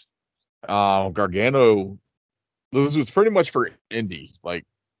event. Gargano, this was pretty much for Indy. Like,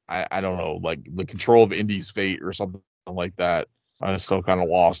 I don't know, like the control of Indy's fate or something like that. I'm still kind of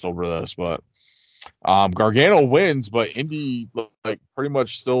lost over this, but Gargano wins, but Indy like pretty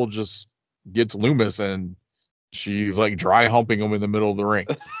much still just gets Lumis, and she's like dry humping him in the middle of the ring.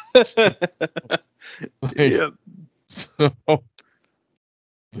 Yep. So,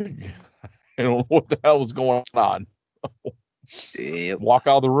 I don't know what the hell is going on. Yep. Walk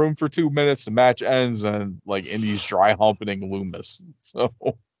out of the room for 2 minutes, the match ends, and like Indy's dry humping Lumis. So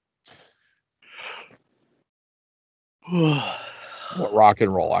rock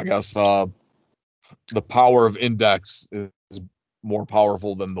and roll, I guess. The power of Index is more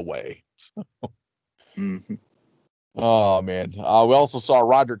powerful than the way. Mm-hmm. Oh man. We also saw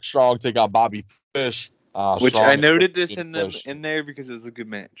Roderick Strong take on Bobby Fish. Which Strong I noted this in Fish. there because it was a good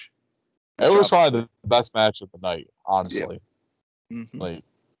match. It was probably the best match of the night, honestly. Yep. Mm-hmm. Like,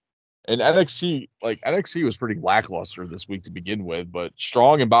 and NXT was pretty lackluster this week to begin with, but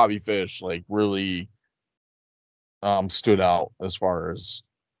Strong and Bobby Fish like really stood out as far as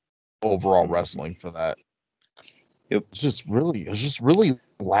overall wrestling for that. Yep. It's just really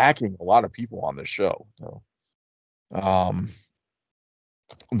lacking a lot of people on this show. So,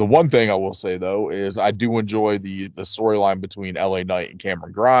 the one thing I will say though is I do enjoy the storyline between LA Knight and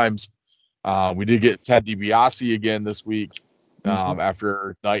Cameron Grimes. We did get Ted DiBiase again this week.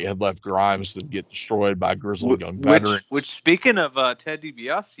 After Knight had left Grimes to get destroyed by grizzled young veterans. Which speaking of Ted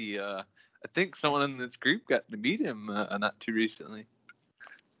DiBiase, I think someone in this group got to meet him not too recently.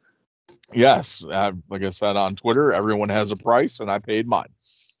 Yes, like I said on Twitter, everyone has a price, and I paid mine.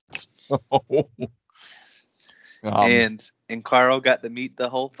 So, and Carl got to meet the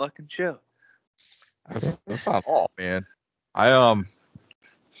whole fucking show. That's not all, man.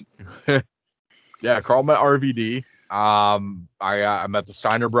 Yeah, Carl met RVD. I met the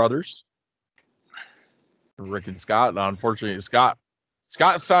Steiner brothers, Rick and Scott. And unfortunately, Scott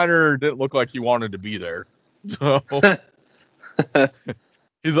Steiner didn't look like he wanted to be there. So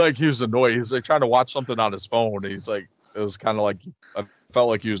he was annoyed. He's like trying to watch something on his phone. And he's like, it was kind of like I felt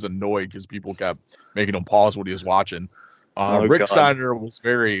like he was annoyed because people kept making him pause what he was watching. Rick Steiner was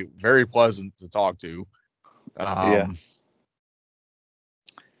very, very pleasant to talk to. Yeah.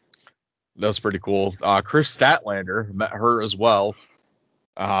 That's pretty cool. Chris Statlander, met her as well.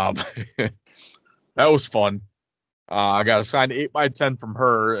 That was fun. I got a signed 8x10 from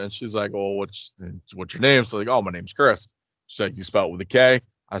her, and she's like, "Well, what's your name?" So like, "Oh, my name's Chris." She's like, "You spell it with a K?"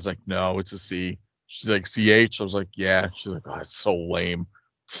 I was like, "No, it's a C." She's like, "CH?" I was like, "Yeah." She's like, "Oh, that's so lame."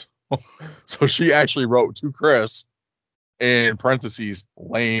 So she actually wrote to Chris in parentheses,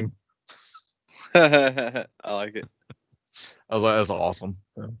 "lame." I like it. I was like, "That's awesome."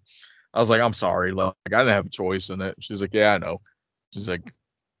 I was like, "I'm sorry, like I didn't have a choice in it." She's like, "Yeah, I know." She's like,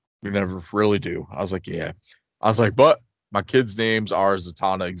 "We never really do." I was like, "Yeah." I was like, "But my kids' names are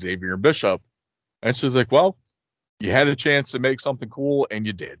Zatanna, Xavier, and Bishop." And she's like, "Well, you had a chance to make something cool, and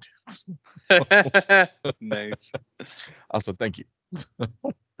you did." Nice. I said, "Thank you."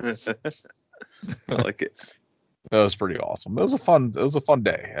 I like it. That was pretty awesome. It was a fun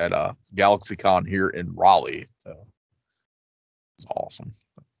day at GalaxyCon here in Raleigh. So it's awesome.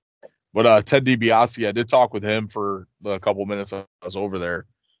 But Ted DiBiase, I did talk with him for a couple minutes. I was over there.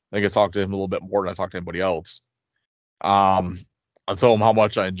 I think I talked to him a little bit more than I talked to anybody else. I told him how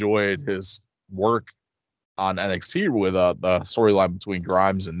much I enjoyed his work on NXT with the storyline between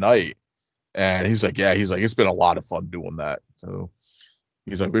Grimes and Knight. And he's like, "Yeah," he's like, "It's been a lot of fun doing that." So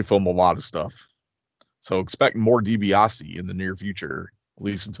he's like, "We filmed a lot of stuff. So expect more DiBiase in the near future, at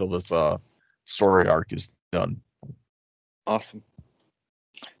least until this story arc is done."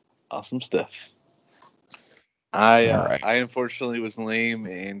 Awesome stuff. I unfortunately was lame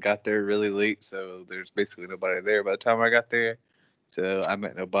and got there really late, so there's basically nobody there by the time I got there. So I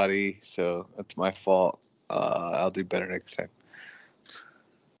met nobody, so that's my fault. I'll do better next time.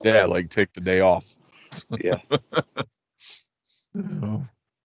 Yeah, like take the day off. Yeah.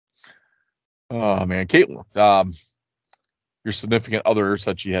 Oh man, Caitlin, your significant other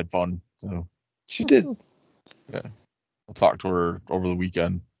said she had fun. So she did. Yeah, I'll talk to her over the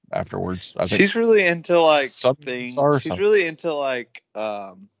weekend afterwards. I think she's really into like Sundays things. are She's something. really into like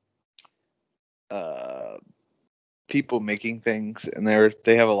people making things, and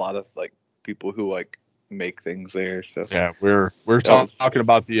they have a lot of like people who like make things there. So Yeah, we're talking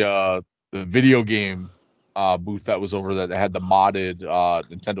about the video game booth that was over there that had the modded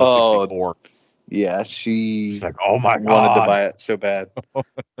Nintendo 64. Yeah, she's like, oh my wanted god, to buy it so bad.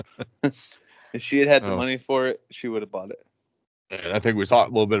 If she had the Oh. money for it, she would have bought it. And I think we talked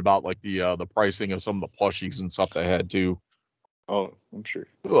a little bit about like the pricing of some of the plushies and stuff they had too. Oh, I'm sure.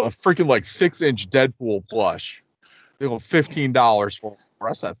 A freaking like 6-inch Deadpool plush. They go $15 for.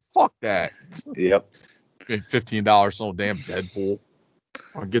 I said, fuck that. Yep. $15 no damn Deadpool.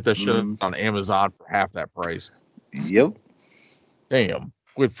 I'll get that shit on Amazon for half that price. Yep. Damn.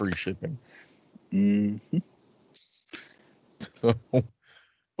 With free shipping. Mm-hmm. Well,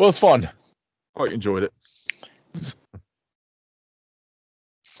 it's fun. Quite enjoyed it.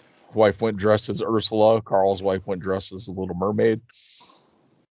 Wife went dressed as Ursula. Carl's wife went dressed as the Little Mermaid.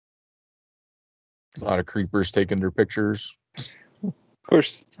 A lot of creepers taking their pictures. Of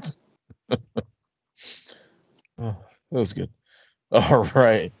course. Oh, that was good. All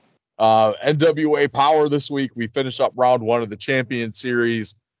right. NWA Power this week. We finished up round 1 of the Champion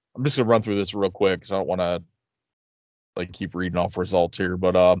Series. I'm just gonna run through this real quick because I don't want to like keep reading off results here.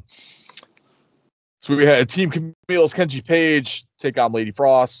 But so we had Team Camille's Kenzie Page take on Lady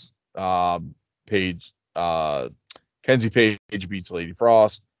Frost. Kenzie Page beats Lady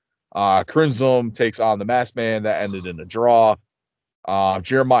Frost. Crimson takes on the Masked Man. That ended in a draw.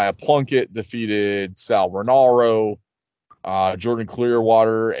 Jeremiah Plunkett defeated Sal Renaro. Jordan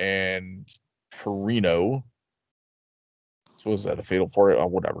Clearwater and Carino. So was that a fatal for it?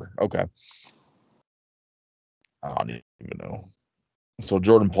 Whatever. Okay. I don't even know. So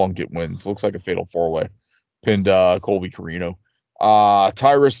Jordan Plunkett wins. Looks like a fatal 4-way. Pinned Colby Carino.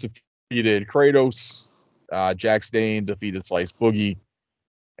 Tyrus defeated Kratos. Jax Dane defeated Slice Boogie.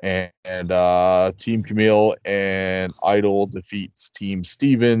 And Team Camille and Idol defeats Team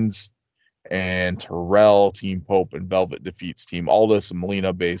Stevens. And Terrell, Team Pope, and Velvet defeats Team Aldis and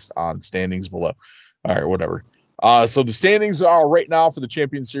Melina based on standings below. All right, whatever. So the standings are right now for the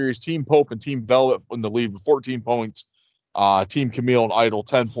Champion Series. Team Pope and Team Velvet in the lead with 14 points. Team Camille and Idol,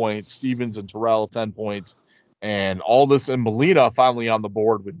 10 points. Stevens and Terrell, 10 points. And Aldis and Melina finally on the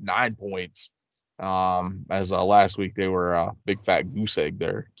board with 9 points. As last week they were a big fat goose egg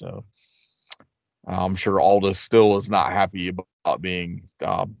there. So I'm sure Aldis still is not happy about being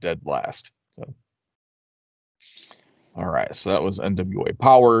dead last. So, all right. So that was NWA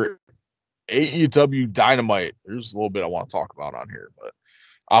Power. AEW Dynamite. There's a little bit I want to talk about on here, but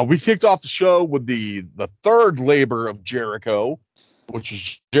we kicked off the show with the third labor of Jericho, which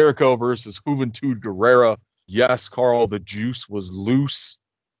is Jericho versus Juventud Guerrera. Yes, Carl, the juice was loose.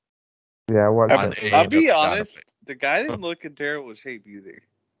 Yeah, I'll be honest. The guy didn't look in terrible shape either.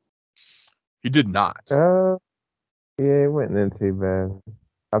 He did not. Yeah, it wasn't that too bad.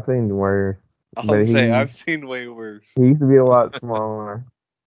 I've seen worse. I've seen way worse. He used to be a lot smaller.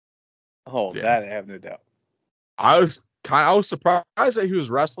 Oh, yeah. That I have no doubt. I was surprised that he was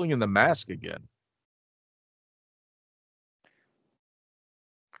wrestling in the mask again.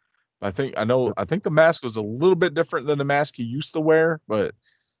 I think the mask was a little bit different than the mask he used to wear, but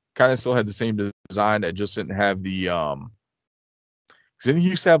kind of still had the same design. It just didn't have the didn't he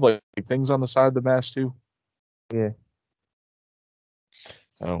used to have like things on the side of the mask too? Yeah.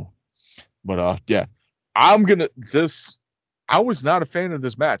 Oh, but yeah, I was not a fan of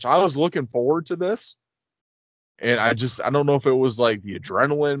this match. I was looking forward to this, and I don't know if it was like the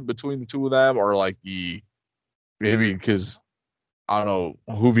adrenaline between the two of them or like maybe because I don't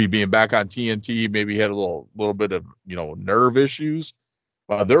know, Hoovy being back on TNT, maybe he had a little bit of nerve issues.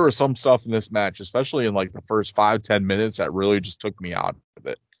 But there was some stuff in this match, especially in like the first 5-10 minutes, that really just took me out of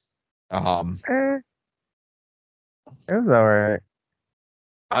it. It was all right.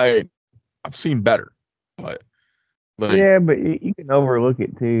 I've seen better, but yeah, but you can overlook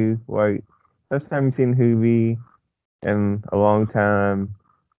it too. Like first time you've seen Hoovy in a long time.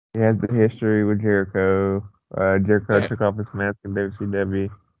 He has the history with Jericho. Jericho took off his mask in WCW.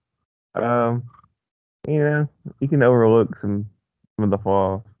 You can overlook some of the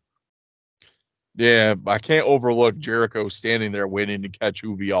flaws. Yeah, I can't overlook Jericho standing there waiting to catch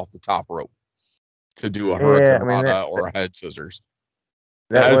Hoovy off the top rope to do a Hurricane Rana or a head scissors.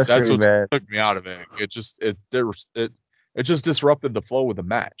 That's really what bad. Took me out of it. It just disrupted the flow of the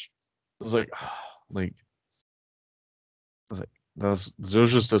match. It was it was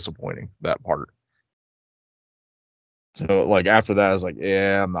just disappointing, that part. So like after that, I was like,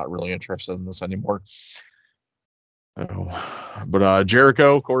 yeah, I'm not really interested in this anymore. But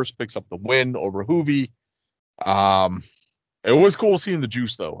Jericho, of course, picks up the win over Hoovy. It was cool seeing the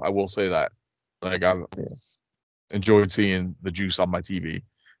Juice, though. I will say that. Like, I enjoyed seeing the Juice on my TV.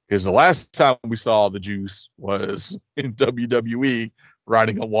 Because the last time we saw the Juice was in WWE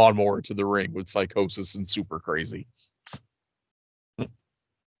riding a lawnmower to the ring with Psychosis and Super Crazy. They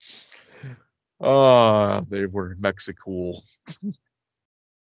were Mexicool.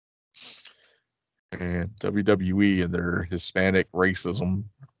 And WWE and their Hispanic racism.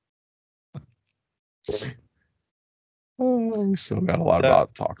 We still got a lot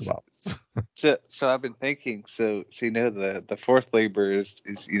about to talk about. So I've been thinking. So the fourth labor is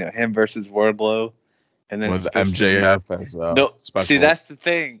him versus Wardlow, and then with MJF as no. special. See, that's the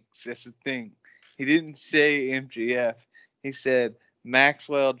thing. He didn't say MJF. He said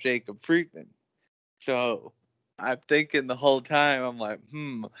Maxwell Jacob Friedman. So I'm thinking the whole time. I'm like,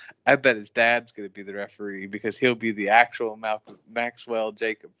 I bet his dad's going to be the referee because he'll be the actual Maxwell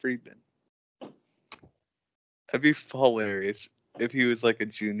Jacob Friedman. That'd be hilarious if he was like a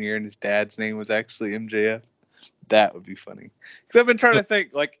junior and his dad's name was actually MJF. That would be funny. Because I've been trying to think,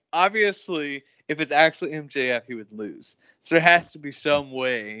 like, obviously, if it's actually MJF, he would lose. So there has to be some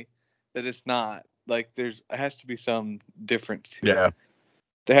way that it's not. Like, there has to be some difference here. Yeah.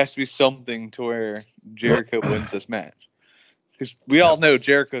 There has to be something to where Jericho wins this match. Because we all know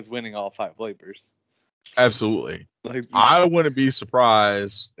Jericho's winning all 5 labors. Absolutely. Like, I wouldn't be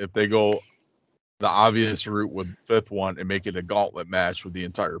surprised if they go the obvious route with 5th one and make it a gauntlet match with the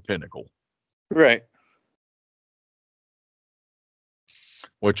entire Pinnacle. Right.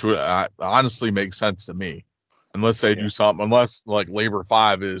 Which would honestly make sense to me. Unless they do something. Unless, like, Labor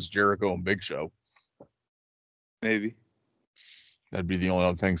 5 is Jericho and Big Show. Maybe. That'd be the only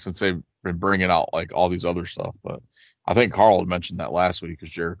other thing since they've been bringing out, like, all these other stuff. But I think Carl had mentioned that last week is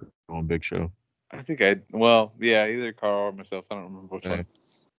Jericho and Big Show. I think either Carl or myself. I don't remember which one.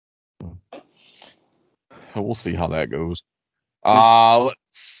 We'll see how that goes. Let's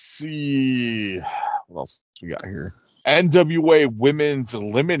see what else we got here. NWA Women's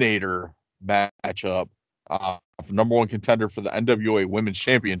Eliminator matchup. Number 1 contender for the NWA Women's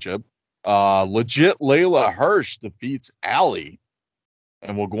Championship. Legit Layla Hirsch defeats Allie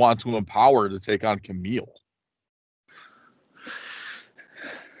and will go on to Empower to take on Camille.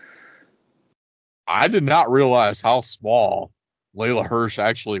 I did not realize how small Layla Hirsch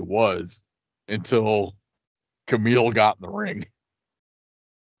actually was until Camille got in the ring.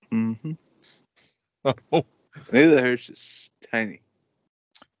 Mm-hmm. Layla Hirsch is tiny.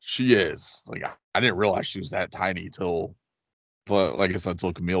 She is. Like, I didn't realize she was that tiny till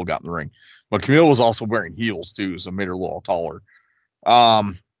Camille got in the ring. But Camille was also wearing heels too, so it made her a little taller.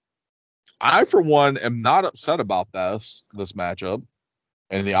 I, for one, am not upset about this matchup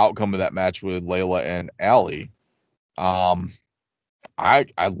and the outcome of that match with Layla and Allie. I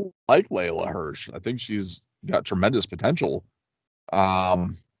like Layla Hirsch. I think she's got tremendous potential.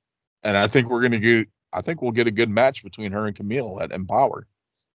 And I think we'll get a good match between her and Camille at Empower.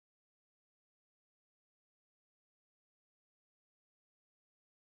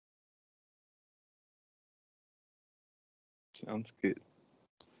 Sounds good.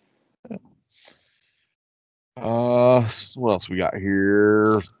 What else we got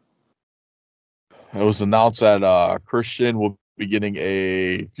here? It was announced that Christian will be getting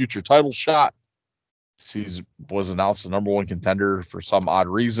a future title shot. He was announced the number 1 contender for some odd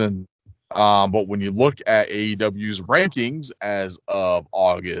reason. But when you look at AEW's rankings as of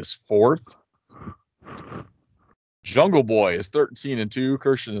August 4th, Jungle Boy is 13-2.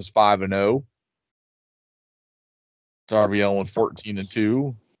 Christian is 5-0. Darby Allin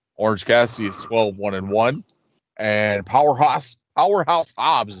 14-2. Orange Cassidy is 12-1-1. And Powerhouse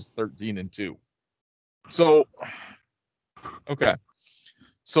Hobbs is 13-2. So, okay.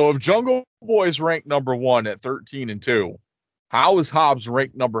 So if Jungle Boy is ranked number 1 at 13-2, how is Hobbs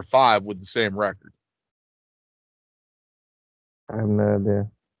ranked number 5 with the same record? I have no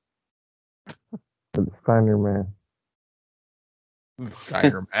idea. It's Steiner Man.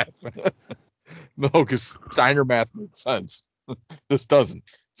 Steiner math. No, because Steiner math makes sense. This doesn't.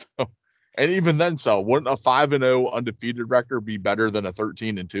 So, and even then, wouldn't a 5-0 undefeated record be better than a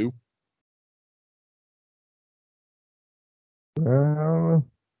 13-2?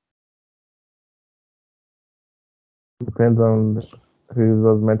 Depends on who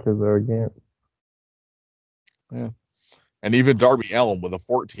those matches are against. Yeah. And even Darby Allin with a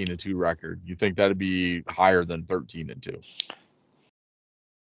 14-2 record, you think that'd be higher than 13-2?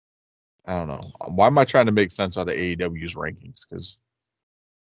 I don't know. Why am I trying to make sense out of AEW's rankings? Because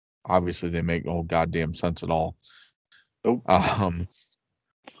obviously they make no goddamn sense at all. Nope.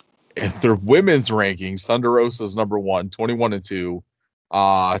 In their women's rankings, Thunder Rosa's number 1, 21-2.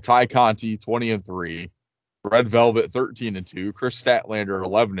 Ty Conti, 20-3. Red Velvet, 13-2. Chris Statlander,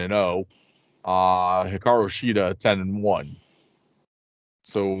 11-0. Hikaru Shida, 10-1.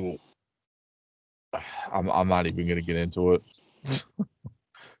 So I'm not even going to get into it.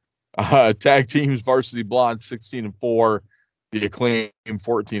 Tag teams, Varsity Blonde, 16-4. The Acclaim,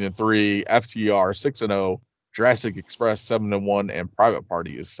 14-3. FTR, 6-0. Jurassic Express, 7-1. And Private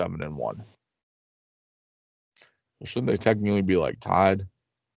Party is 7-1. Well, shouldn't they technically be like tied?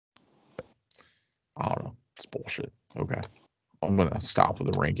 I don't know. It's bullshit. Okay. I'm going to stop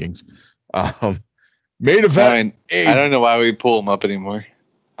with the rankings. Main event. I don't know why we pull them up anymore.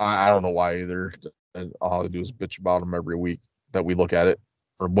 I don't know why either. All I do is bitch about them every week that we look at it.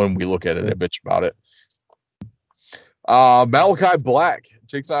 Or when we look at it, I bitch about it. Malachi Black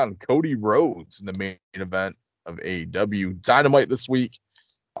takes on Cody Rhodes in the main event of AEW Dynamite this week.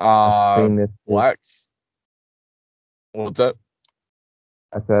 Black. What's that?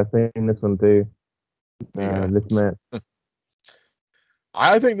 I said I've seen this one too. This match.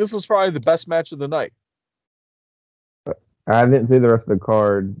 I think this is probably the best match of the night. I didn't see the rest of the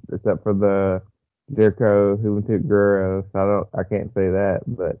card except for the Jericho Juventud Guerrero, so I can't say that,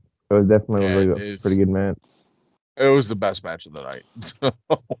 but it was definitely a pretty good match. It was the best match of the night.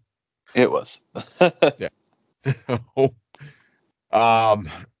 It was. Yeah.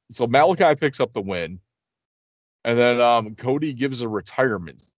 So Malachi picks up the win, and then Cody gives a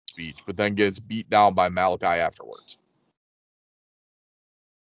retirement speech, but then gets beat down by Malachi afterwards.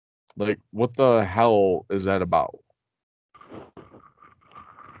 Like, what the hell is that about?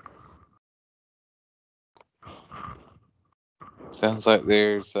 Sounds like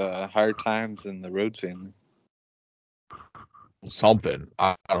there's hard times in the Rhodes family. Something.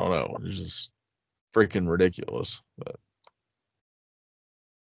 I don't know. It's just freaking ridiculous. But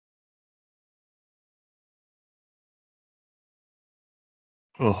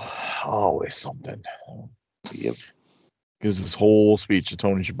always something. Yep. Gives his whole speech to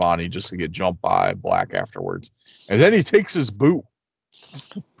Tony Schiavone just to get jumped by Black afterwards. And then he takes his boot.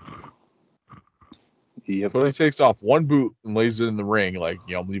 Yep. But he takes off one boot and lays it in the ring, like,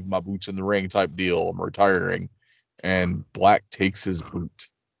 you know, I'm leaving my boots in the ring type deal. I'm retiring. And Black takes his boot.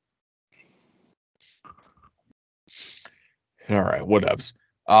 All right, whatevs.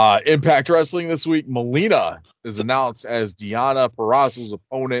 Impact Wrestling this week. Melina is announced as Deonna Purrazzo's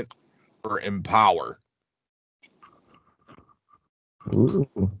opponent for Empower. Ooh.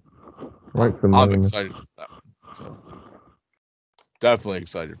 Right for I'm Melina. excited for that one. So definitely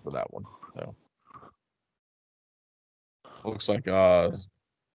excited for that one. So looks like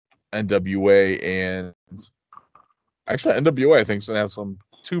NWA and actually NWA I think is gonna have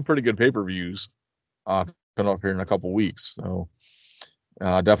two pretty good pay-per-views coming up here in a couple weeks. So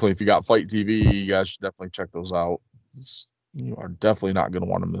definitely, if you got Fight TV, you guys should definitely check those out. You are definitely not going to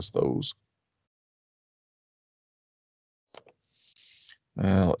want to miss those.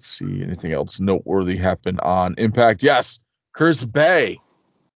 Let's see. Anything else noteworthy happened on Impact? Yes. Chris Bay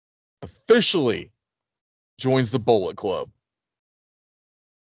officially joins the Bullet Club.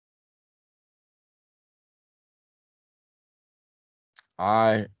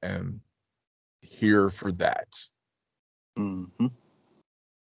 I am here for that. Mm-hmm.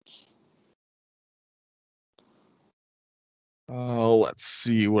 Let's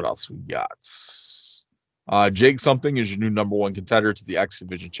see what else we got. Jake Something is your new number one contender to the X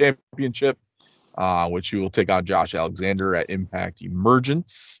Division Championship, which he will take on Josh Alexander at Impact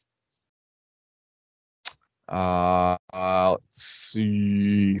Emergence. Let's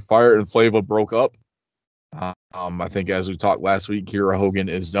see. Fire and Flava broke up. I think as we talked last week, Kira Hogan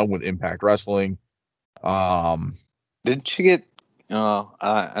is done with Impact Wrestling. Didn't she get?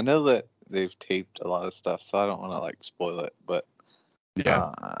 I know that they've taped a lot of stuff, so I don't want to spoil it. But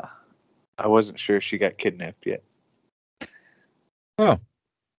yeah, I wasn't sure she got kidnapped yet. Oh,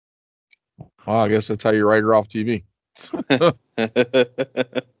 well, I guess that's how you write her off TV.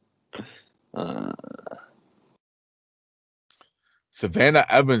 Savannah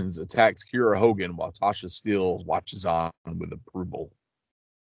Evans attacks Kira Hogan while Tasha Steelz watches on with approval.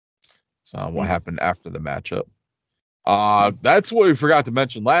 So what happened after the matchup? That's what we forgot to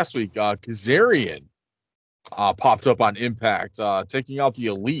mention last week. Kazarian popped up on Impact, taking out the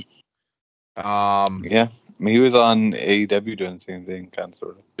Elite. Yeah, he was on AEW doing the same thing, kind of,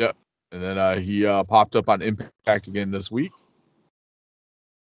 sort of. Yeah, and then he popped up on Impact again this week.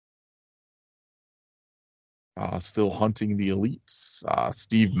 Still hunting the Elites.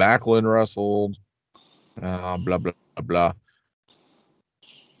 Steve Macklin wrestled. Blah, blah, blah, blah.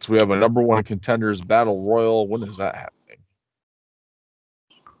 So we have a number one contenders battle royal. When is that happening?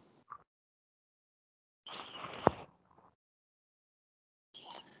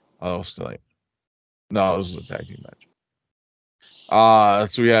 Oh, still tonight. No, this is a tag team match.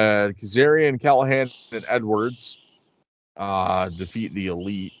 So we had Kazarian, Callahan, and Edwards defeat the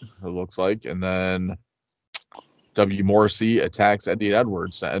Elite, it looks like. And then W. Morrissey attacks Eddie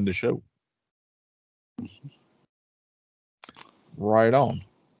Edwards to end the show. Right on.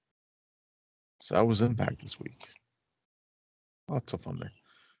 So that was Impact this week. Lots of fun there.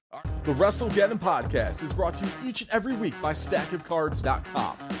 The WrestleGeddon podcast is brought to you each and every week by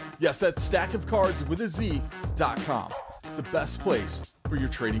StackOfCards.com. Yes, that's StackOfCards with a Z.com. The best place for your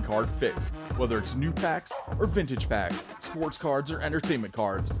trading card fix. Whether it's new packs or vintage packs, sports cards or entertainment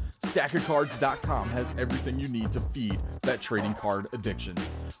cards, StackOfCards.com has everything you need to feed that trading card addiction.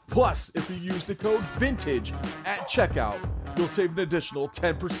 Plus, if you use the code VINTAGE at checkout, you'll save an additional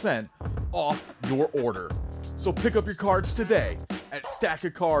 10% off your order. So pick up your cards today at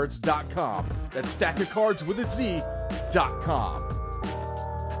StackOfCards.com. That's StackOfCards with a Z.com.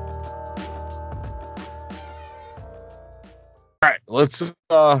 All right, let's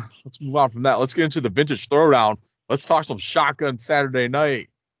move on from that. Let's get into the Vintage Throwdown. Let's talk some Shotgun Saturday Night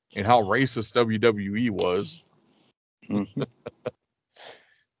and how racist WWE was. Mm-hmm.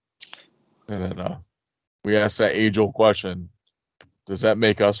 And then we asked that age-old question: does that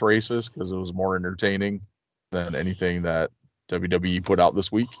make us racist because it was more entertaining than anything that WWE put out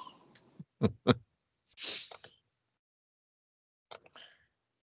this week? I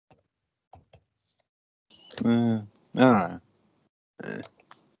don't know. Nah. I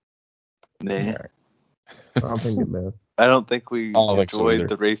don't think it does. I don't think we I don't think so enjoyed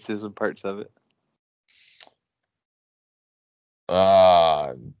either. the racism parts of it.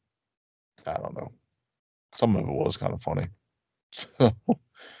 I don't know. Some of it was kind of funny.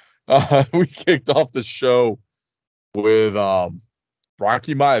 We kicked off the show with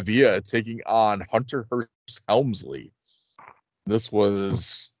Rocky Maivia taking on Hunter Hearst Helmsley. This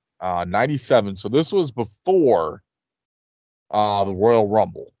was 97, so this was before the Royal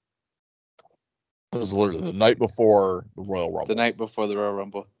Rumble. It was literally the night before the Royal Rumble. The night before the Royal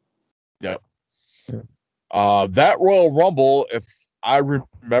Rumble. Yep. That Royal Rumble, if I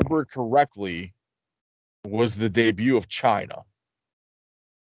remember correctly, was the debut of China.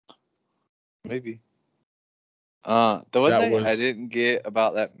 Maybe. The So one that thing I was- didn't get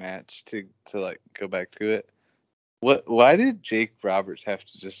about that match to like go back to it. Why did Jake Roberts have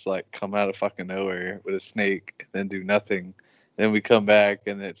to just like come out of fucking nowhere with a snake and then do nothing? Then we come back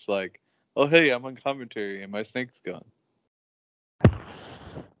and it's like, oh hey, I'm on commentary and my snake's gone.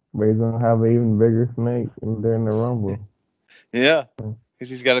 But he's gonna have an even bigger snake during the Rumble. Yeah, because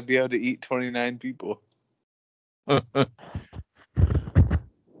he's got to be able to eat 29 people.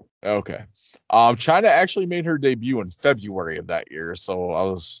 Okay. China actually made her debut in February of that year, so I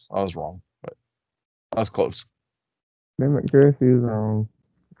was wrong, but I was close. Damn it, Chris, he was wrong.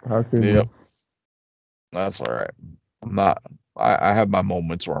 How could Yep. That's all right. I'm not. I have my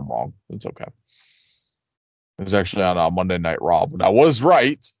moments where I'm wrong. It's okay. It's actually on Monday Night Raw, but I was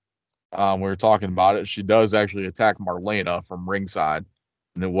right. We were talking about it. She does actually attack Marlena from ringside,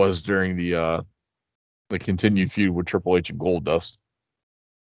 and it was during the continued feud with Triple H and Goldust.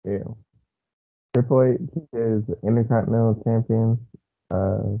 Yeah. Triple H is the Intercontinental Champion,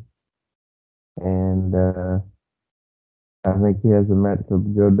 and I think he has a match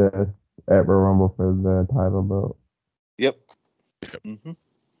with Goldust at Royal Rumble for the title belt. Yep. Mm-hmm.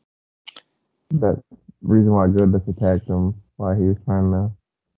 That's the reason why Goldust attacked him while he was trying to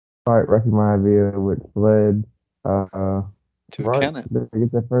fight Rocky Maivia, which led To Rock count it. to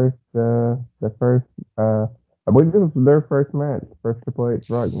get the first. I believe this was their first match, first Triple H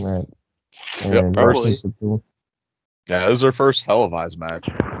Rock match. Yep, probably. Yeah, it was their first televised match.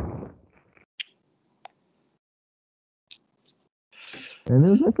 And it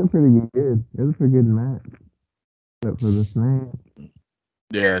was actually pretty good. It was a pretty good match. Except for the snake.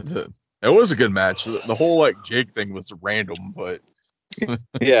 Yeah, it was a good match. The whole like Jake thing was random, but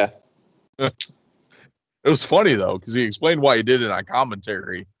Yeah. it was funny though because he explained why he did it on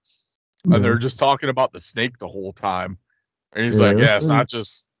commentary, and they're just talking about the snake the whole time. And he's like, "Yeah, it's not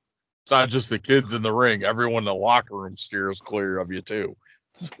just the kids in the ring. Everyone in the locker room steers clear of you too."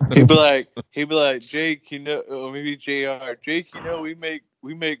 He'd be like, Jake, you know, or maybe JR, Jake, you know, we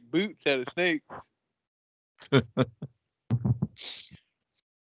make boots out of snakes. But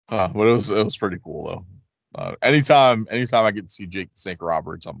it was pretty cool though. Anytime I get to see Jake the Snake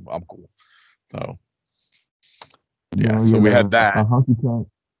Roberts, I'm cool. So yeah, so we had that. A honky tonk.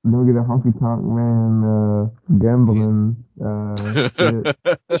 Then we get a honky tonk man gambling.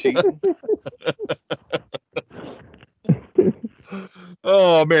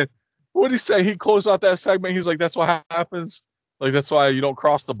 Oh man, what did he say? He closed out that segment. He's like, "That's what happens Like that's why you don't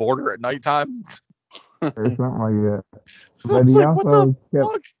cross the border at nighttime. or something like that. I But was he like, what the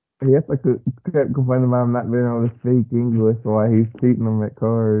also fuck? kept complaining about him not being able to speak English while he's cheating them at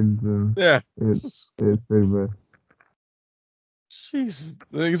cards, and Yeah. it's pretty bad. Jesus.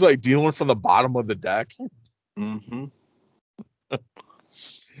 And he's like dealing from the bottom of the deck. Mm-hmm.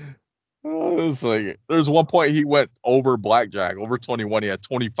 It's like there's one point he went over blackjack, over 21. He had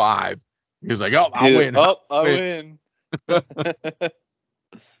 25. He was like, "Oh, I'll win. Oh, I win." It's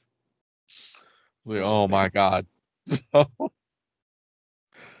like, oh my god.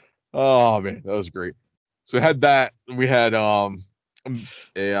 Oh man, that was great. So we had that. We had a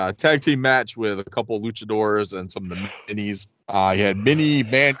tag team match with a couple of luchadors and some of the minis. You had Mini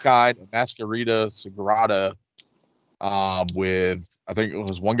Mankind and Masquerita Sagrada with, I think it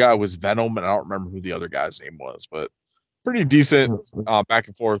was one guy was Venom, and I don't remember who the other guy's name was, but pretty decent back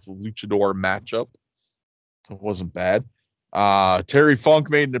and forth luchador matchup. It wasn't bad. Terry Funk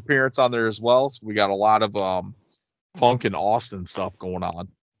made an appearance on there as well, so we got a lot of Funk and Austin stuff going on.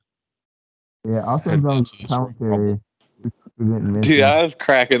 Yeah, Austin's on commentary. Dude, I was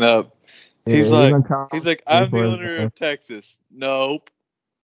cracking up. He's like, I'm the owner of Texas. Nope.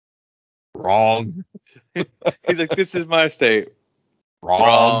 Wrong. He's like, this is my state.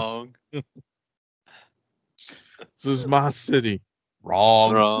 Wrong. This is my city.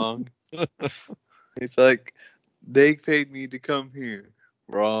 Wrong. He's like, they paid me to come here.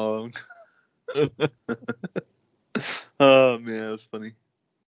 Wrong. Oh man, that was funny.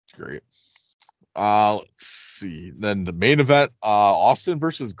 It's great. Let's see. Then the main event, Austin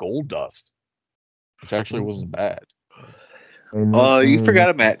versus Goldust, which actually wasn't bad. You forgot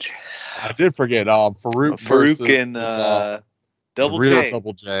a match. I did forget. Farouk and Double J.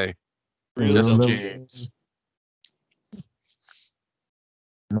 Double J. Jesse James.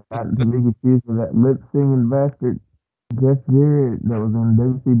 Not to be confused with that lip singing bastard Jeff Jarrett that was on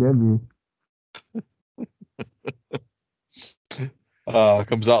WCW.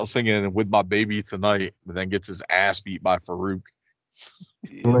 Comes out singing "With My Baby Tonight," but then gets his ass beat by Farouk.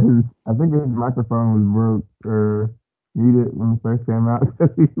 Well, I think his microphone was broke or muted when it first came out.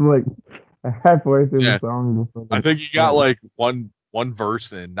 He's like halfway through the song. I think he got like one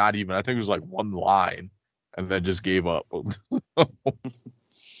verse in, not even. I think it was like one line, and then just gave up.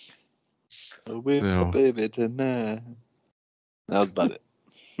 With my baby tonight. That was about it.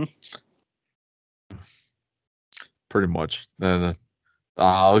 Pretty much. Then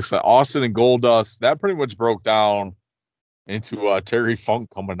looks like Austin and Goldust, that pretty much broke down into Terry Funk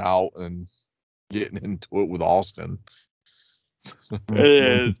coming out and getting into it with Austin.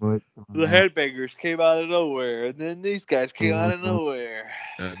 And the Headbangers came out of nowhere, and then these guys came out of nowhere.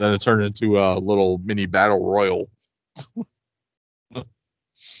 And then it turned into a little mini battle royal.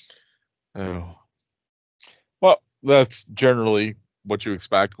 Oh. Well, that's generally what you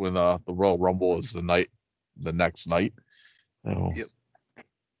expect when the Royal Rumble is the next night. Oh. Yep.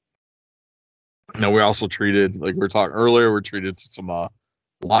 Now we also treated, like we were talking earlier, we're treated to some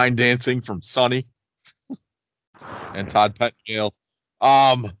line dancing from Sonny and Todd Pettengill.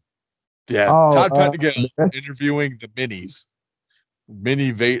 Todd Pettengill interviewing the minis,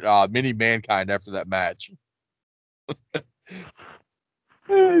 mini Mankind after that match.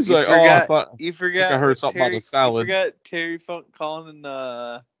 He's like, I heard something about the salad. You forgot Terry Funk calling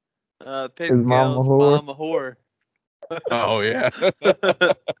Pettingill's mama whore. Oh yeah.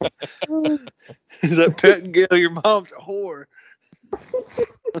 He's like, Pettengill, your mom's a whore.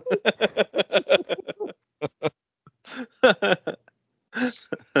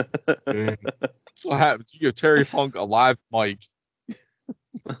 So what happens? You give Terry Funk a live mic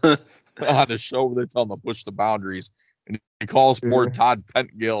on the show where they're telling him to push the boundaries, and he calls poor Todd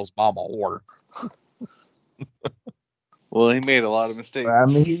Pettingill's mom a whore. Well, he made a lot of mistakes. I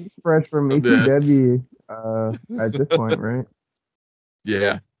mean, he's fresh from ECW at this point, right?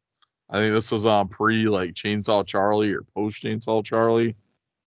 Yeah. I think this was pre Chainsaw Charlie or post Chainsaw Charlie.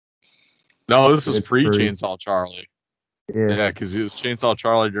 No, this is pre Chainsaw Charlie. Yeah, because it was Chainsaw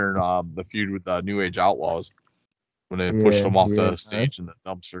Charlie during the feud with New Age Outlaws when they pushed him off the stage in the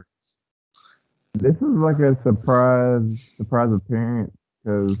dumpster. This is like a surprise appearance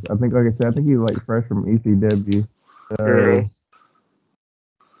because I think, like I said, he's like fresh from ECW.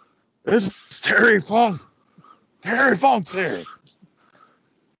 This is Terry Funk. Terry Funk's here.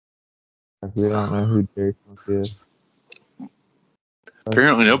 I don't know who Terry Funk is.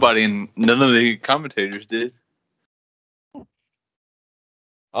 Apparently none of the commentators did.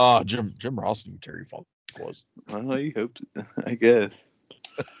 Jim Ross knew who Terry Funk was. Well, you hoped, I guess.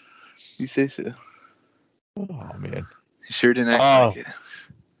 You say so. Oh man. He sure didn't act like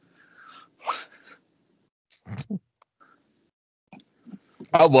it.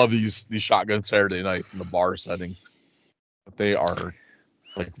 I love these shotgun Saturday nights in the bar setting. They are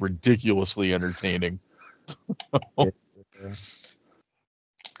like ridiculously entertaining.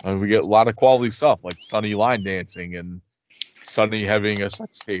 And we get a lot of quality stuff like Sonny line dancing and Sonny having a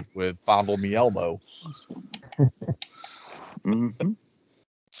sex tape with Fondle Me Elmo. Mm-hmm.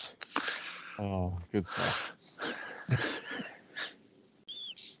 Oh, good stuff.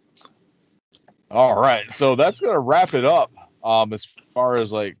 All right, so that's gonna wrap it up. As far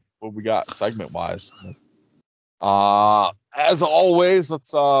as like what we got segment wise. As always,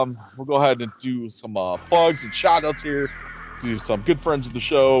 let's we'll go ahead and do some plugs and shout outs here to some good friends of the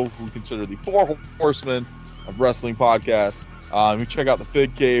show who we consider the Four Horsemen of Wrestling Podcast. We check out the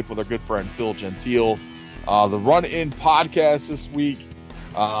Fig Cave with our good friend Phil Gentile. The Run In Podcast this week.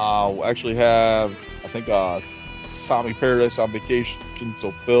 We'll actually have, I think, Sami Paradise on vacation.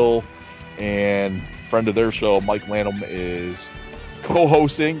 So Phil and friend of their show, Mike Lanham, is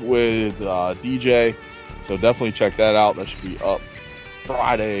co-hosting with DJ. So definitely check that out. That should be up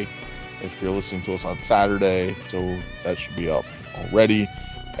Friday if you're listening to us on Saturday. So that should be up already.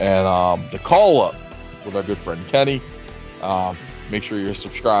 And the call up with our good friend Kenny. Make sure you're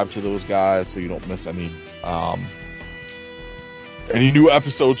subscribed to those guys so you don't miss any new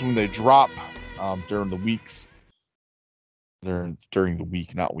episodes when they drop during the weeks. During the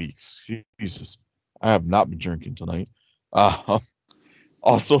week, not weeks. Jesus, I have not been drinking tonight.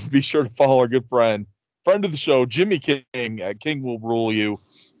 Also, be sure to follow our good friend of the show, Jimmy King at King Will Rule You.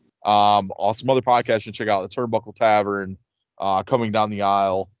 Also, some other podcasts you can check out, the Turnbuckle Tavern, Coming Down the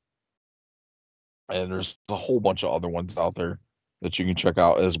Aisle. And there's a whole bunch of other ones out there that you can check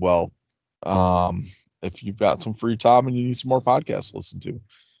out as well. If you've got some free time and you need some more podcasts to listen to.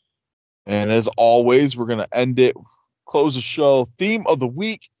 And as always, we're going to end it, close the show. Theme of the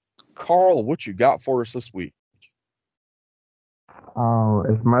week. Carl, what you got for us this week? Oh,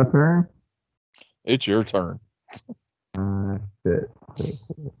 it's my turn? It's your turn. Shit.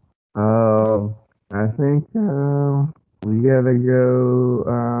 I think we gotta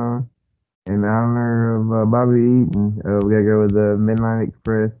go in honor of Bobby Eaton. We gotta go with the Midnight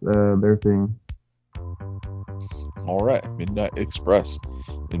Express, their thing. All right, Midnight Express.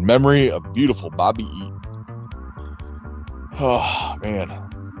 In memory of beautiful Bobby Eaton. Oh, man.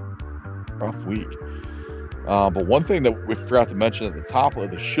 Rough week. But one thing that we forgot to mention at the top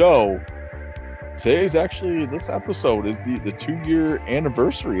of the show, this episode is the 2-year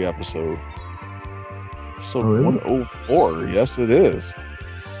anniversary episode. Episode 104. Yes, it is.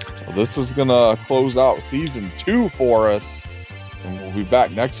 So this is going to close out season 2 for us. And we'll be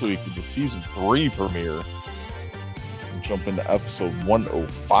back next week with the season 3 premiere. And jump into episode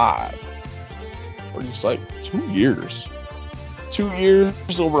 105. Pretty psyched. 2 years. 2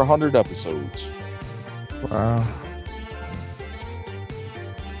 years, over 100 episodes. Wow.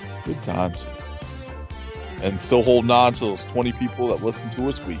 Good times. And still holding on to those 20 people that listen to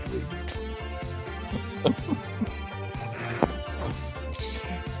us weekly.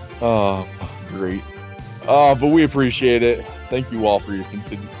 Oh, great. But we appreciate it. Thank you all for your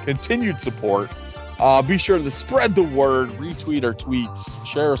continued support. Be sure to spread the word, retweet our tweets,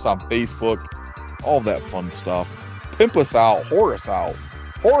 share us on Facebook, all that fun stuff. Pimp us out, whore us out.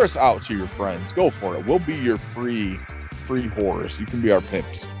 Whore us out to your friends. Go for it. We'll be your free whores. You can be our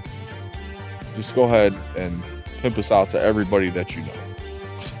pimps. Just go ahead and pimp us out to everybody that you know.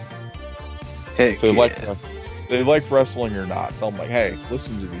 Hey, if they like wrestling or not, tell them like, hey,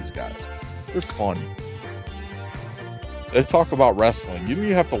 listen to these guys. They're fun. They talk about wrestling. You don't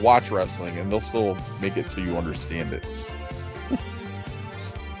even have to watch wrestling, and they'll still make it so you understand it.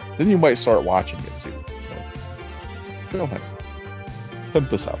 Then you might start watching it too. So, go ahead.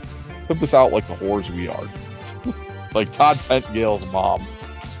 Pimp us out. Pimp us out like the whores we are. Like Todd Pentgale's mom.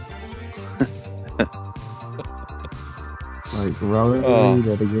 Like Robert Reed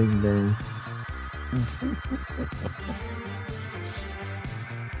at a game day.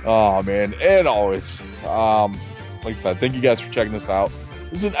 Oh man, and always, like I said, thank you guys for checking this out.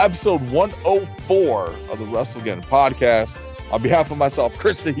 This is episode 104 of the WrestleGeddon podcast. On behalf of myself,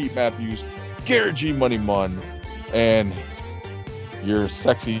 Chris the Heat Matthews, Garrett G Money Munn, and your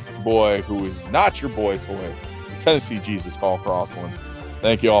sexy boy who is not your boy toy, Tennessee Jesus Paul Crossland.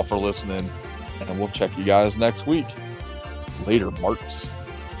 Thank you all for listening, and we'll check you guys next week. Later, Marks.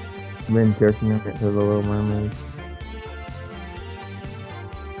 Been jerking it to the Little Mermaid.